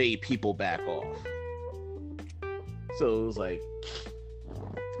made people back off. So it was like,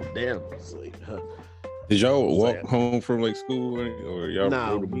 damn. It's like, did y'all walk home from school or y'all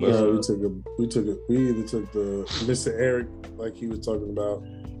rode the bus? We either took the Mr. Eric, like he was talking about,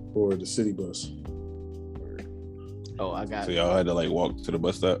 or the city bus. Oh, I got it. So y'all had to walk to the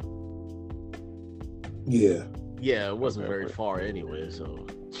bus stop? Yeah. Yeah, it wasn't very far anyway, so.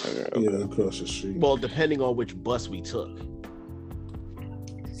 Yeah, across the street. Well, depending on which bus we took.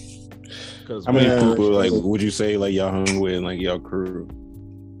 Because How many Man. people like would you say like y'all hung with and like y'all crew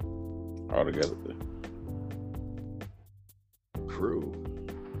all together? crew.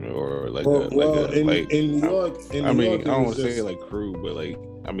 Or like in New York, I don't want to say like crew, but like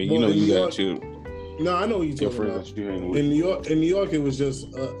I mean, Well, in you New got York- your No, I know what you're talking about. friends that you hang with. In New York, it was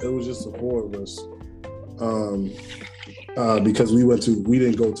just the four of us, because we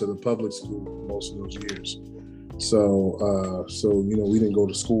didn't go to the public school most of those years. So we didn't go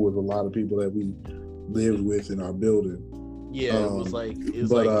to school with a lot of people that we lived with in our building. Yeah, it was like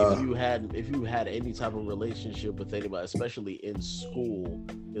but, if you had any type of relationship with anybody, especially in school,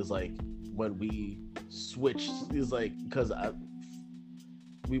 it's like when we switched. It's like because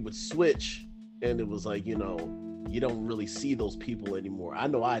we would switch, and it was like you don't really see those people anymore. I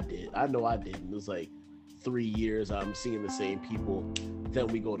know I did. It was like 3 years I'm seeing the same people. Then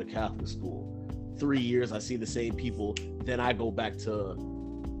we go to Catholic school. 3 years I see the same people. Then I go back to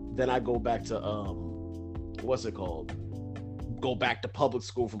what's it called? Go back to public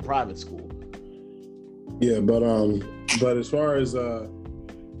school from private school. Yeah, but as far as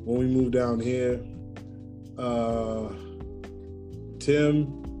when we moved down here, Tim,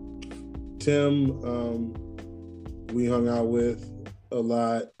 we hung out with a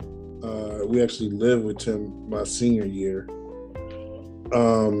lot. We actually lived with Tim my senior year.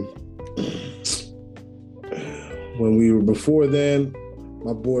 When we were before then,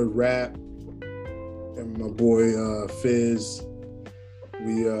 my boy Rap and my boy Fizz,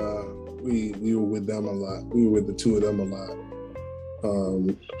 we were with them a lot. We were with the two of them a lot.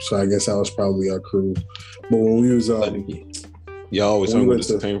 So I guess that was probably our crew. But when we was y'all always when hung we with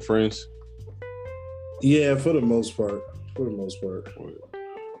the same friends. yeah, for the most part,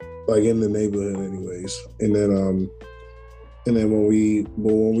 like in the neighborhood, anyways. And then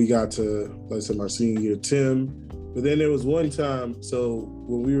when we got to, like I said, my senior year, Tim. But then there was one time, so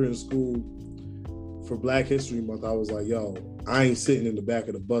when we were in school for Black History Month, I was like, yo, I ain't sitting in the back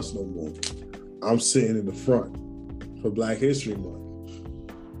of the bus no more. I'm sitting in the front for Black History Month.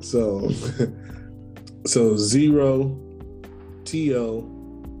 So Zero, T.O.,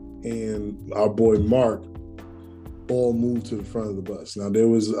 and our boy Mark all moved to the front of the bus. Now, there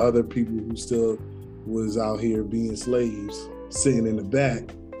was other people who still was out here being slaves, sitting in the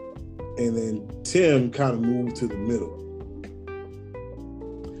back. And then Tim kind of moved to the middle.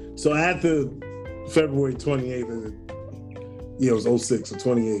 So after February 28th, it was 06 or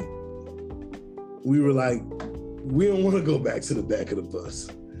 28, we were like, we don't want to go back to the back of the bus.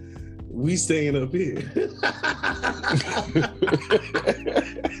 We staying up here.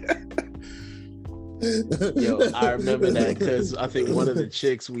 Yo, I remember that because I think one of the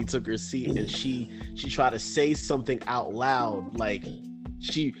chicks, we took her seat and she tried to say something out loud, like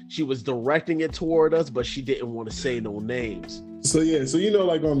she was directing it toward us, but she didn't want to say no names. So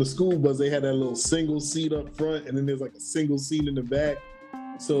like on the school bus, they had that little single seat up front, and then there's like a single seat in the back.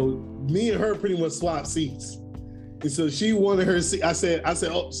 So me and her pretty much swapped seats. And so she wanted her seat. I said,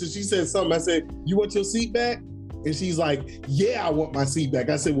 oh, so she said something. I said, you want your seat back? And she's like, yeah, I want my seat back.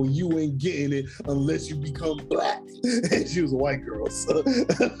 I said, well, you ain't getting it unless you become Black. And she was a white girl. So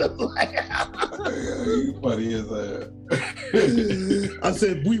like, funny as that. I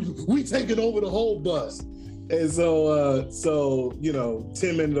said, we taking over the whole bus. And so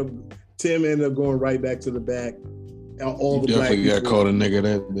Tim ended up going right back to the back. All the Black definitely got people, called a nigga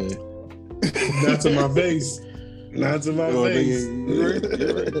that day. not to my face. Not to my face.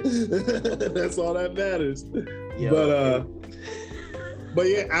 Nigga, That's all that matters. Yo, But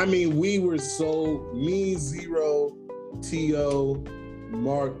yeah, I mean, we were me, Zero, T.O.,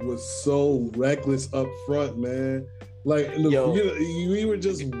 Mark was so reckless up front, man. Like, we were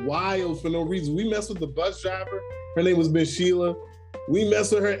just wild for no reason. We messed with the bus driver. Her name was Miss Sheila. We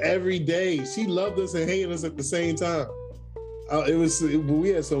messed with her every day. She loved us and hated us at the same time.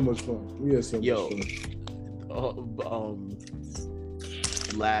 We had so much fun.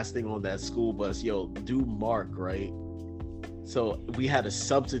 Last thing on that school bus, dude Mark, right? So we had a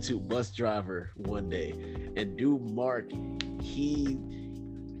substitute bus driver one day, and dude Mark, he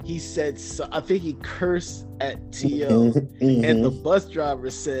said, I think he cursed at T.O. and the bus driver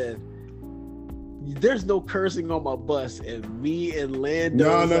said, there's no cursing on my bus. And me and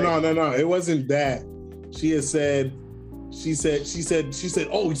Lando No. It wasn't that. She said,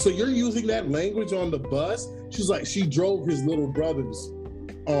 oh, so you're using that language on the bus? She's like, she drove his little brothers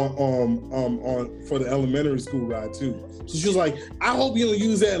on for the elementary school ride too. So she was like, I hope you don't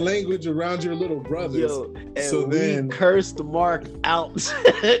use that language around your little brothers. Yo, and so we then cursed Mark out.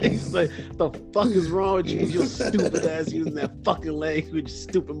 He's like, the fuck is wrong with you? You stupid ass using that fucking language,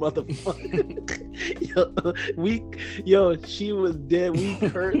 stupid motherfucker. She was dead.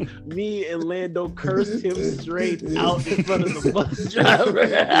 Me and Lando cursed him straight out in front of the bus driver.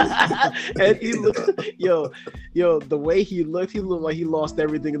 And he looked, the way he looked like he lost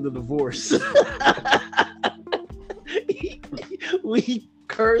everything in the divorce. We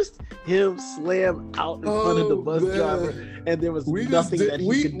cursed him slam out in front of the bus driver, and there was nothing that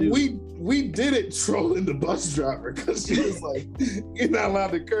he could do. We did it trolling the bus driver because she was like, "You're not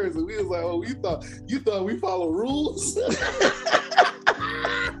allowed to curse," and we was like, "Oh, you thought we follow rules?"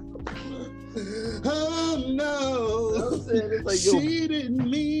 Oh no! I'm saying, it's like, she didn't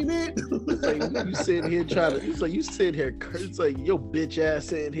mean it. It's like you sitting here trying to. It's like you sitting here cursing. It's like your bitch ass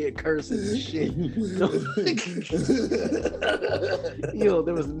sitting here cursing and shit.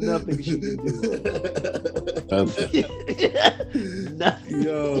 There was nothing she could do. Nothing.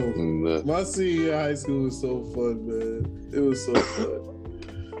 Yo, my senior year of high school was so fun, man. It was so fun.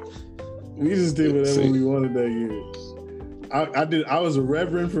 We just did whatever we wanted that year. I was a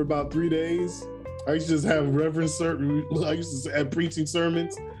reverend for about 3 days. I used to just have I used to have preaching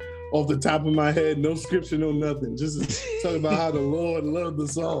sermons off the top of my head, no scripture, no nothing. Just talking about how the Lord loved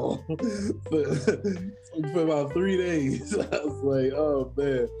us all. for about 3 days. I was like, oh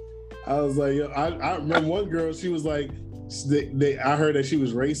man. I was like, I remember one girl, she was like, I heard that she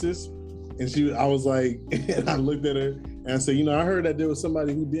was racist. And I was like, and I looked at her and I said, I heard that there was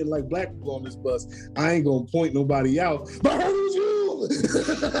somebody who didn't like black people on this bus. I ain't gonna point nobody out, but I heard it was you.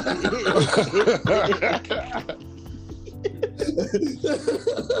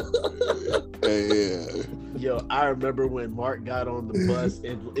 Yeah. Yo, I remember when Mark got on the bus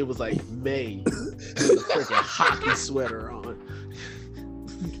and it was like May with a freaking hockey sweater on.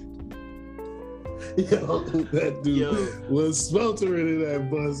 Yo, that dude was sweltering in that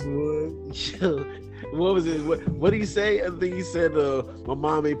bus, boy. Yo, what was it? What did he say? I think he said, my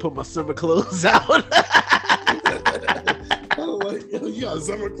mom ain't put my summer clothes out. I'm like, yo, you got a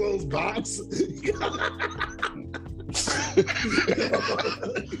summer clothes box?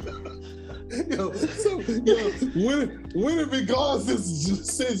 When have been gone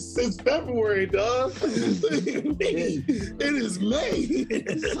since February, dog? It is May.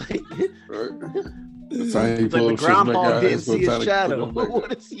 It's like, It's like the groundhog didn't see a shadow.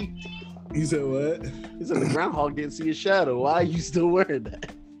 What is he? He said what? He said the groundhog didn't see a shadow. Why are you still wearing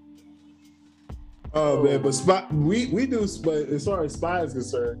that? Oh man, but we do. But as far as Spy is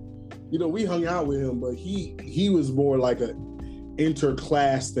concerned, we hung out with him, but he was more like a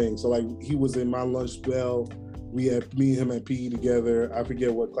interclass thing. So like he was in my lunch bell. Me and him had PE together. I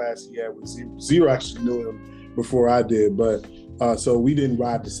forget what class he had with Zero. Zero actually knew him before I did, but so we didn't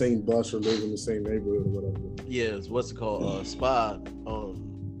ride the same bus or live in the same neighborhood or whatever. Yeah, it's what's it called? Spy.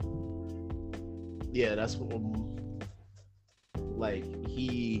 Yeah, that's like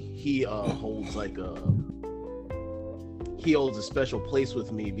he holds like he holds a special place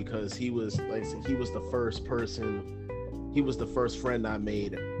with me because he was the first friend I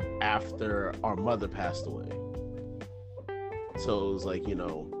made after our mother passed away. So it was like,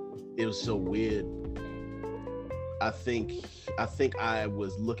 it was so weird. I think I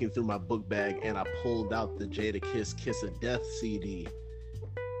was looking through my book bag and I pulled out the Jadakiss Kiss of Death CD.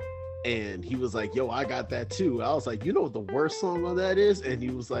 And he was like, yo, I got that too. I was like, you know what the worst song on that is? And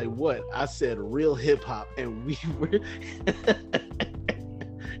he was like, what? I said, Real Hip Hop. And we were...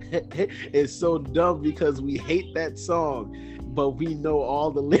 It's so dumb because we hate that song, but we know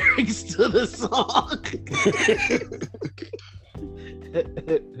all the lyrics to the song.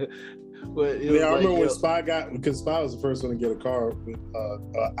 But I remember when Spy because Spy was the first one to get a car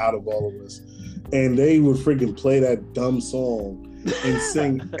out of all of us. And they would freaking play that dumb song and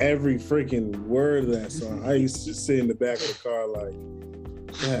sing every freaking word of that song. I used to just sit in the back of the car like,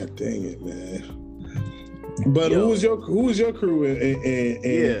 God dang it, man. But who was your crew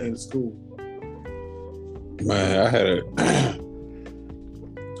in school? Man, I had a.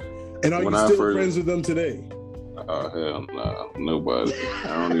 And are you still friends with them today? Oh hell nah, nobody.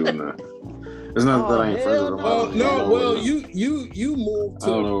 I don't even know. It's not that I ain't friends with them. No, well, you moved to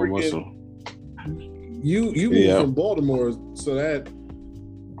freaking. You moved from Baltimore, so that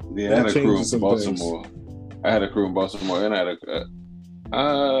I had a crew in Baltimore. I had a crew in Baltimore, and I had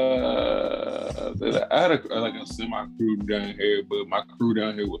a semi crew down here, but my crew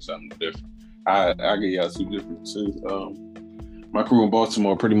down here was something different. I get y'all two different too. My crew in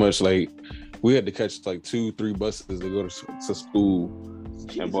Baltimore, pretty much like we had to catch like 2-3 buses to go to school.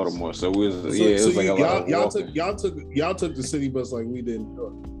 in Baltimore. So we was So, it so was like a lot of y'all took the city bus like we did in New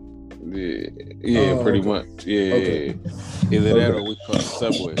York. Yeah, pretty okay. much. Yeah, Okay. either that or we caught the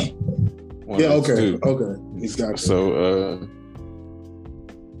subway. One Yeah, of the okay. two. Okay. Exactly. So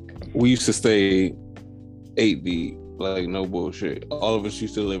we used to stay 8 deep, like no bullshit. All of us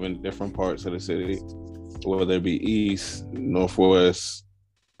used to live in different parts of the city, whether it be east, northwest,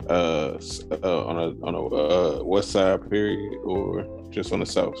 on a west side period, or just on the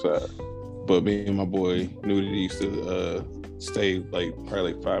south side. But me and my boy knew that he used to stay like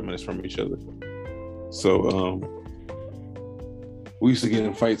probably like 5 minutes from each other. So we used to get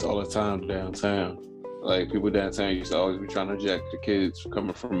in fights all the time downtown. Like people downtown used to always be trying to jack the kids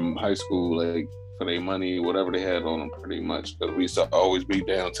coming from high school, like for their money, whatever they had on them, pretty much. Because we used to always be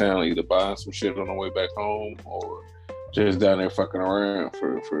downtown, either buying some shit on the way back home or just down there fucking around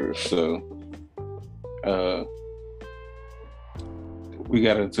so. We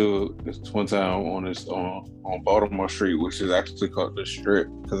got into this one time on Baltimore Street, which is actually called the Strip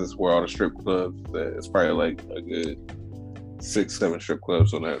because it's where all the strip clubs. It's probably like a good 6-7 strip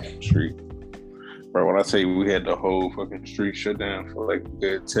clubs on that street. Bro, when I tell you we had the whole fucking street shut down for like a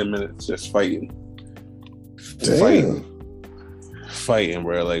good 10 minutes just fighting. Damn. Fighting,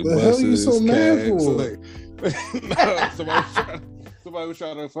 bro. Like the hell you so mad for? Like, somebody was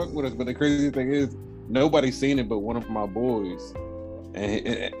trying to fuck with us, but the crazy thing is nobody seen it but one of my boys.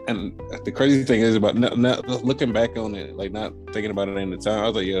 And the crazy thing is about not looking back on it, like not thinking about it in the time, I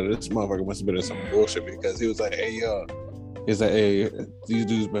was like, yo, this motherfucker must have been in some bullshit because he was like, hey, yo, he's like, hey, these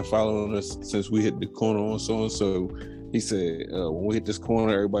dudes been following us since we hit the corner on so and so. He said, when we hit this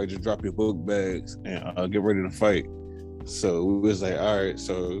corner, everybody just drop your book bags and get ready to fight. So we was like, all right,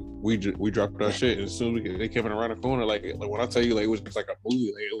 so we dropped our shit, and as soon as they came around the corner, like when I tell you, like it was just like a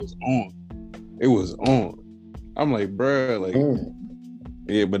movie, like it was on. I'm like, bruh, like.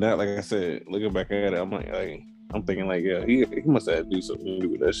 Yeah, but not like I said. Looking back at it, I'm thinking like, yeah, he must have to do something to do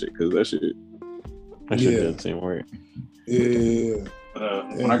with that shit because that shit doesn't seem right. Yeah.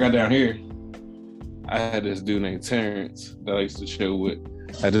 When I got down here, I had this dude named Terrence that I used to chill with.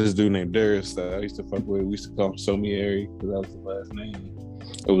 I had this dude named Darius that I used to fuck with. We used to call him Somieri because that was his last name.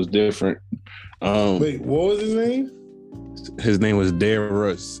 It was different. Wait, what was his name? His name was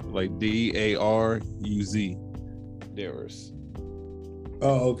Daruz, like Daruz. Daruz.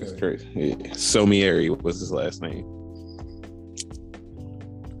 Oh, okay. That's crazy. Yeah. Somieri was his last name.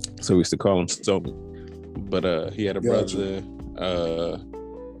 So we used to call him Somi. But he had a brother,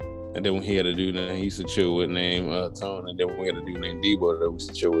 and then when he had a dude that he used to chill with named Tone, and then when we had a dude named Debo that we used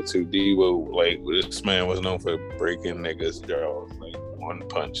to chill with too. Debo, like this man was known for breaking niggas' jaws, like one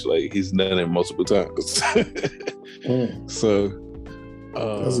punch. Like he's done it multiple times. So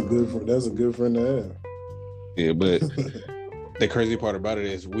that's a good friend to have. Yeah, but the crazy part about it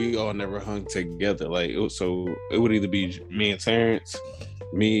is we all never hung together. Like, so it would either be me and Terrence,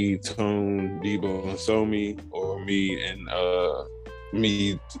 me, Tone, Debo, and Somi, or me,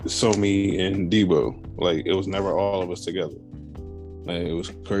 Somi, and Debo. Like, it was never all of us together. Like, it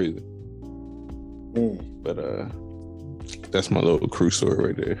was crazy. But that's my little crew story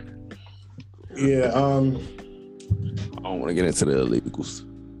right there. Yeah. I don't want to get into the illegals.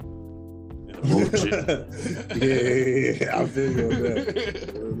 Yeah, I feel you on that.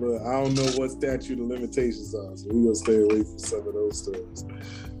 Look, I don't know what statute of limitations are, so we're gonna stay away from some of those stories.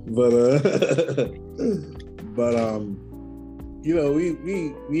 But you know,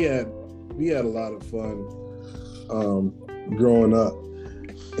 we had a lot of fun growing up,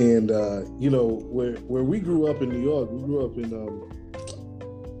 and you know, where we grew up in New York, we grew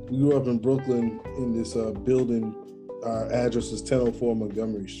up in Brooklyn in this building. Our address is 1004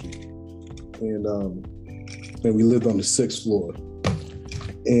 Montgomery Street. And we lived on the 6th floor.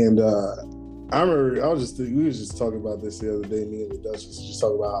 And I remember we was just talking about this the other day, me and the Duchess, just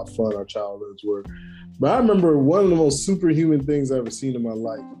talking about how fun our childhoods were. But I remember one of the most superhuman things I've ever seen in my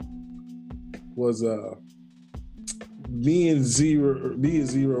life was me and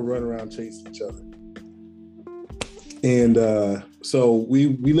Zero run around chasing each other. And so we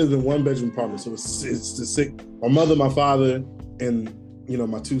lived in 1-bedroom apartment. So it's the 6, my mother, my father, and you know,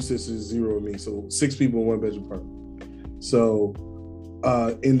 my 2 sisters, Zero, and me. So 6 people in 1-bedroom apartment. So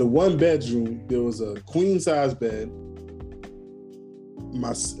in the 1-bedroom, there was a queen size bed,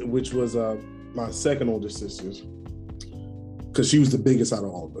 which was my second oldest sister's, because she was the biggest out of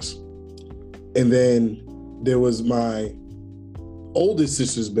all of us. And then there was my oldest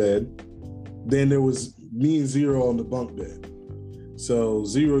sister's bed. Then there was me and Zero on the bunk bed. So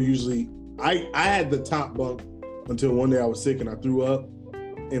Zero usually, I had the top bunk until one day I was sick and I threw up.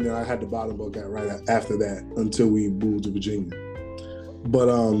 And then I had the bottom bunk out right after that until we moved to Virginia. But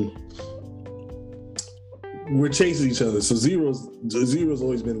we're chasing each other. So Zero's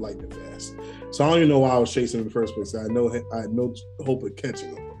always been lightning fast. So I don't even know why I was chasing him in the first place. I had no hope of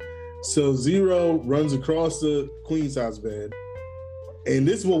catching him. So Zero runs across the queen size bed. And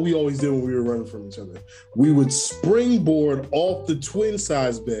this is what we always did when we were running from each other. We would springboard off the twin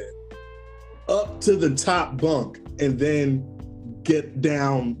size bed up to the top bunk and then get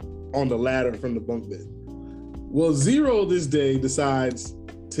down on the ladder from the bunk bed. Well, Zero this day decides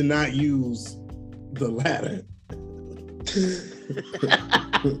to not use the ladder.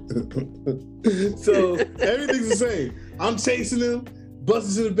 So everything's the same. I'm chasing him,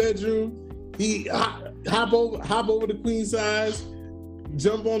 busting to the bedroom. He hop over the queen size,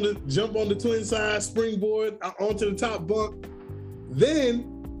 jump on the twin size, springboard onto the top bunk.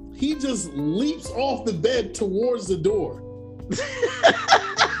 Then he just leaps off the bed towards the door.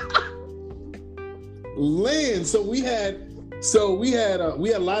 Land. So we had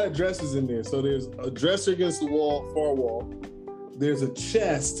a lot of dressers in there. So there's a dresser against the wall, far wall. There's a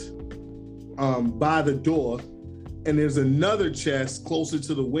chest by the door, and there's another chest closer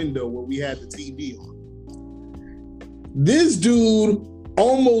to the window where we had the TV on. This dude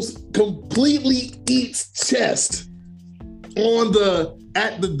almost completely eats chest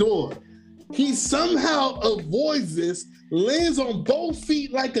at the door. He somehow avoids this, lands on both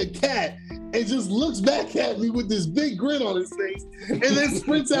feet like a cat, and just looks back at me with this big grin on his face, and then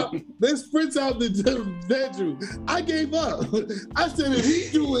sprints out the bedroom. I gave up. I said, if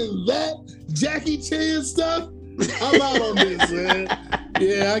he's doing that Jackie Chan stuff, I'm out on this, man.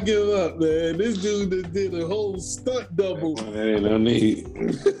 Yeah, I give up, man. This dude did a whole stunt double. That ain't no need.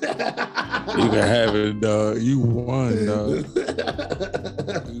 You can have it, dog. You won, dog.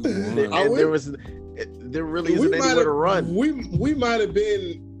 You won. There really isn't anywhere to run. We might have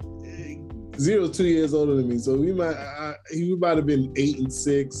been 2 years older than me, so he might have been 8 and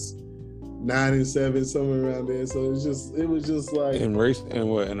 6, 9 and 7, somewhere around there. So it was just like in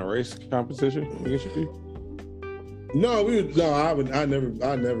a race competition against you. I never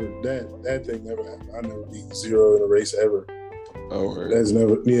that thing never happened. I never beat Zero in a race ever. Oh, right. That's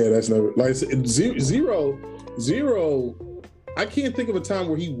never like I said, Zero. I can't think of a time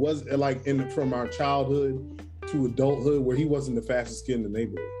where he was like from our childhood to adulthood where he wasn't the fastest kid in the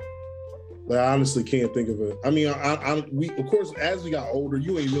neighborhood. Like, I honestly can't think of it. I mean, we of course as we got older,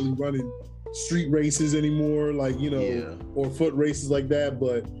 you ain't really running street races anymore, like or foot races like that.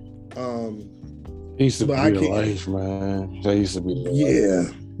 But he used to be the life, man. That used to be the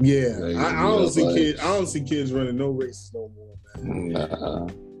life. Yeah. I don't see kids running no races no more, man. Nah.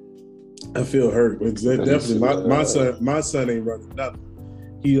 I feel hurt. It's definitely my son ain't running nothing.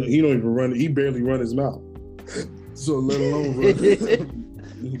 He don't even run. He barely run his mouth. So let alone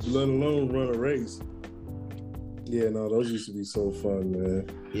run a race. Yeah, no, those used to be so fun, man.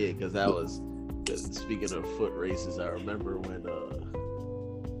 Yeah, because that was speaking of foot races. I remember when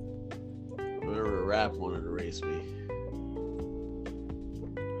Rap wanted to race me.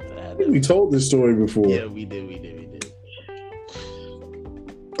 I think we told this story before. Yeah, we did.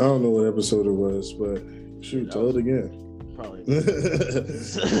 I don't know what episode it was, but shoot, tell it again. Probably.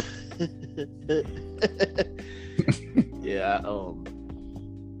 Yeah, I don't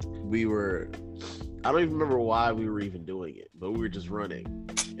even remember why we were even doing it, but we were just running,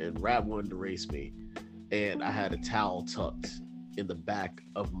 and Rap wanted to race me, and I had a towel tucked in the back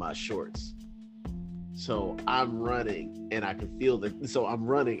of my shorts. So I'm running, and I can feel I'm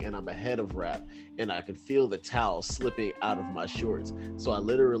running, and I'm ahead of Rap, and I can feel the towel slipping out of my shorts. So I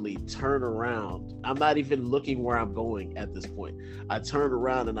literally turn around. I'm not even looking where I'm going at this point. I turn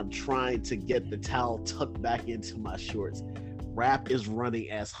around, and I'm trying to get the towel tucked back into my shorts. Rap is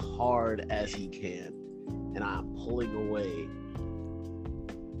running as hard as he can, and I'm pulling away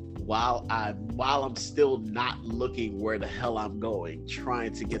while I'm still not looking where the hell I'm going,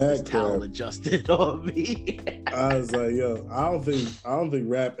 trying to get this towel adjusted on me. I was like, yo, I don't think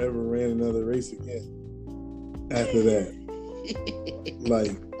Rap ever ran another race again after that.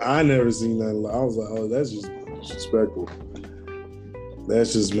 Like, I never seen nothing. I was like, oh, that's just disrespectful.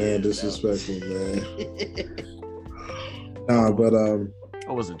 That's just disrespectful, man. Nah, but I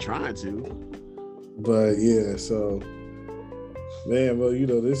wasn't trying to. But yeah, so man, well,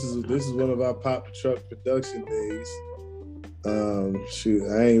 this is one of our Pop Truck production days. Shoot,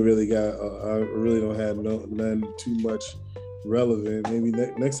 I ain't really got. I really don't have none too much relevant. Maybe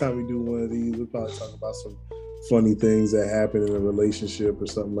next time we do one of these, we'll probably talk about some funny things that happen in a relationship or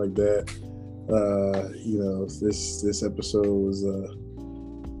something like that. This episode was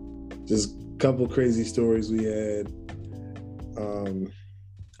just a couple crazy stories we had.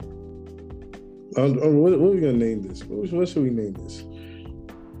 What are we gonna name this? What should we name this?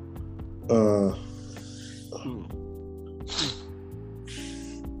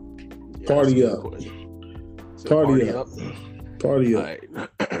 Party up. Party up. Party up. Right.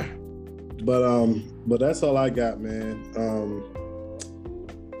 But that's all I got, man.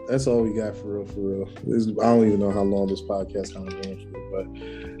 That's all we got for real. I don't even know how long this podcast kind of going for, but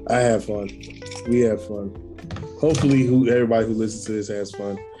I have fun. We have fun. Hopefully, everybody who listens to this has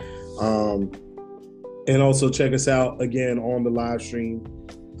fun. And also check us out again on the live stream.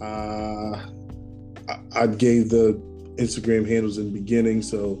 I gave the Instagram handles in the beginning,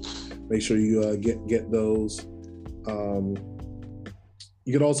 so make sure you get those.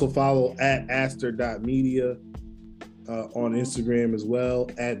 You can also follow at aster.media on Instagram as well,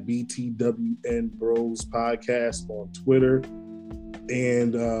 at BTWN Bros Podcast on Twitter,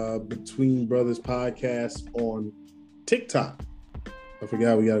 and Between Brothers Podcast on TikTok. I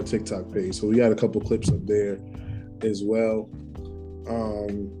forgot we got a TikTok page, so we got a couple clips up there as well.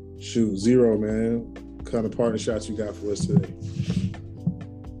 Zero, man. What kind of partner shots you got for us today?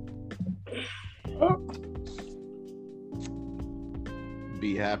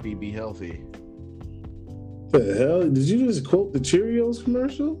 Be happy, be healthy. The hell? Did you just quote the Cheerios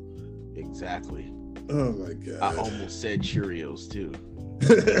commercial? Exactly. Oh my god! I almost said Cheerios too.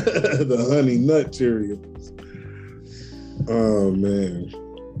 The honey nut Cheerios. Oh man.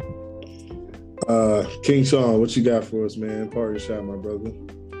 King Sean, what you got for us, man? Party shot, my brother.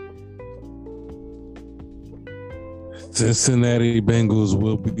 Cincinnati Bengals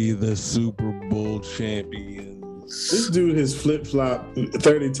will be the Super Bowl champions. This dude has flip-flopped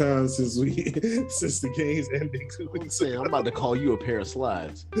 30 times since the game's ending 2 weeks ago. I'm about to call you a pair of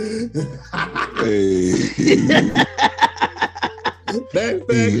slides. Hey. That's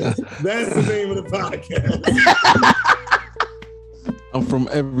the name of the podcast. I'm from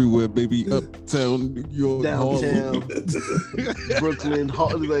everywhere, baby. Uptown, New York, downtown, Brooklyn,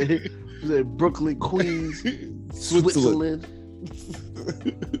 Brooklyn, Queens, Switzerland.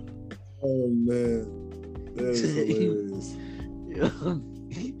 Oh man. That is hilarious. Yeah.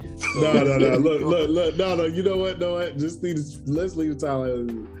 No. Look. No. You know what? Let's leave the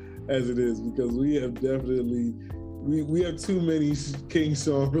title as it is, because we have definitely we have too many King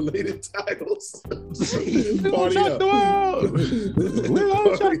Sean related titles. Party up.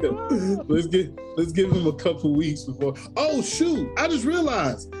 Let's give him a couple weeks before. Oh shoot! I just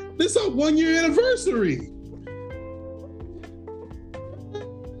realized this is our 1 year anniversary.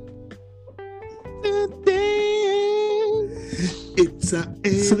 It's our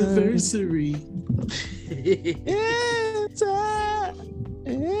anniversary. It's our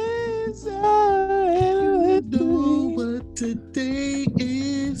anniversary. You know what today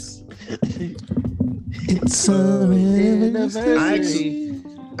is? It's our anniversary.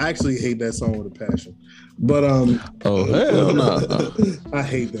 I actually hate that song with a passion. But oh hell no. I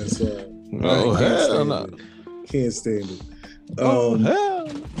hate that song. Oh hell no. Can't stand it. Oh hell.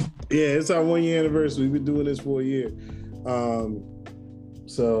 Yeah, it's our 1 year anniversary. We've been doing this for a year.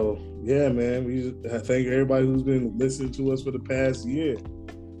 So yeah, man, we thank everybody who's been listening to us for the past year.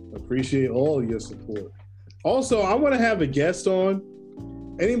 Appreciate all your support. Also, I want to have a guest on.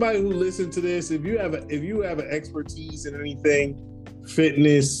 Anybody who listens to this, if you have an expertise in anything,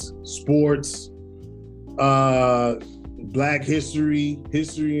 fitness, sports, Black history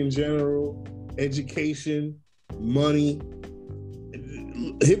in general, education, money,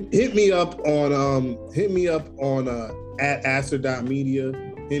 hit me up on at aster.media.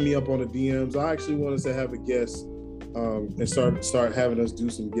 Hit me up on the DMs. I actually want us to have a guest and start having us do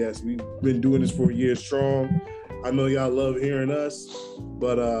some guests. We've been doing this for a year strong. I know y'all love hearing us,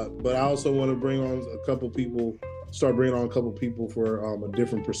 but I also want to bring on a couple people for a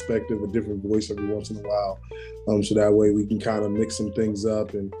different perspective, a different voice every once in a while, so that way we can kind of mix some things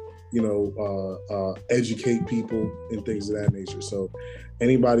up and educate people and things of that nature. So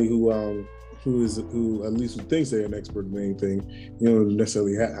anybody who at least who thinks they're an expert in anything,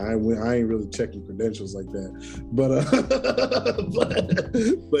 necessarily I ain't really checking credentials like that,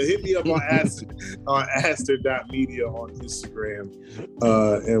 but hit me up on aster.media on Instagram,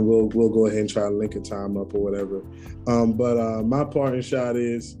 and we'll go ahead and try to link a time up or whatever. But my parting shot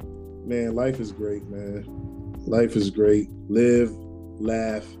is, man, life is great, man. Life is great. Live,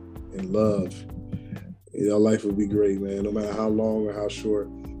 laugh, and love. Life will be great, man, no matter how long or how short.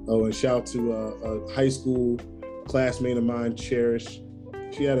 Oh, and shout out to a high school classmate of mine, Cherish.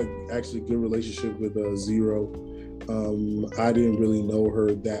 She had actually good relationship with Zero. I didn't really know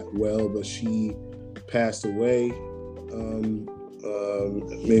her that well, but she passed away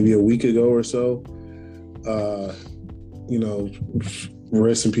maybe a week ago or so.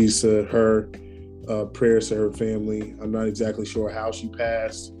 Rest in peace to her. Prayers to her family. I'm not exactly sure how she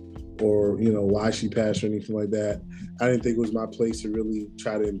passed or why she passed or anything like that. I didn't think it was my place to really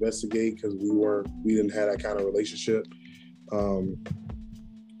try to investigate because we didn't have that kind of relationship.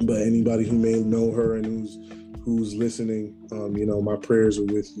 But anybody who may know her and who's listening, my prayers are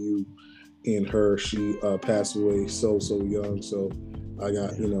with you and her. She passed away so young. So I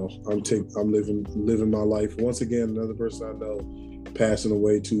got, I'm living my life. Once again, another person I know passing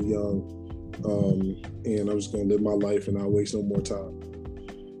away too young. And I'm just gonna live my life and not waste no more time.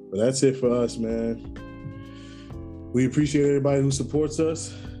 But that's it for us, man. We appreciate everybody who supports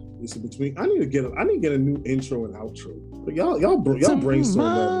us. This is between. I need to get a new intro and outro. But y'all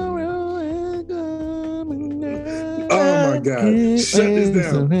brainstorm that. Oh my God! Shut this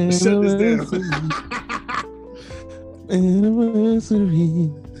down! Shut this down!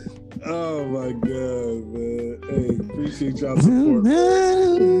 Anniversary. Oh my God, man! Hey, appreciate y'all support.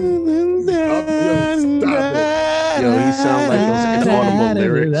 Stop it! Yo, he sounds like those inaudible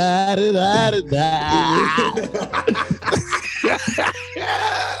lyrics.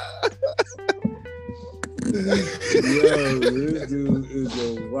 Yo, this dude is a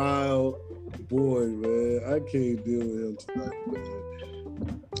wild boy, man. I can't deal with him tonight, man.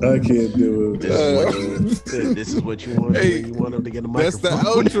 I can't deal with him. This is what you want. Hey, you want him to get a That's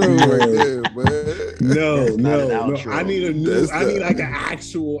microphone. the outro right there, man. No. Outro. I need a new. I need like an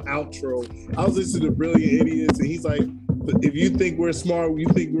actual outro. I was listening to Brilliant Idiots, and he's like, "If you think we're smart, you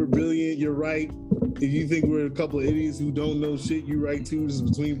think we're brilliant, you're right. If you think we're a couple of idiots who don't know shit, you right too. This is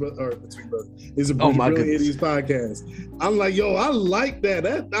between brothers. It's a Brilliant Idiots podcast." I'm like, yo, I like that.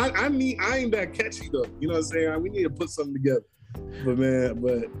 I ain't that catchy though. You know what I'm saying? We need to put something together. But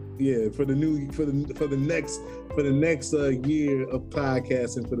yeah, for the next year of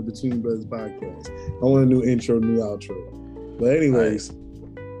podcasting for the Between Brothers podcast, I want a new intro, new outro. But anyways,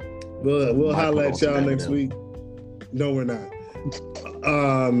 we'll holler at y'all next week. No, we're not.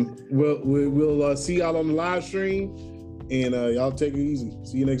 We'll see y'all on the live stream, and y'all take it easy.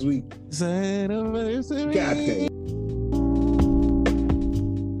 See you next week. God damn.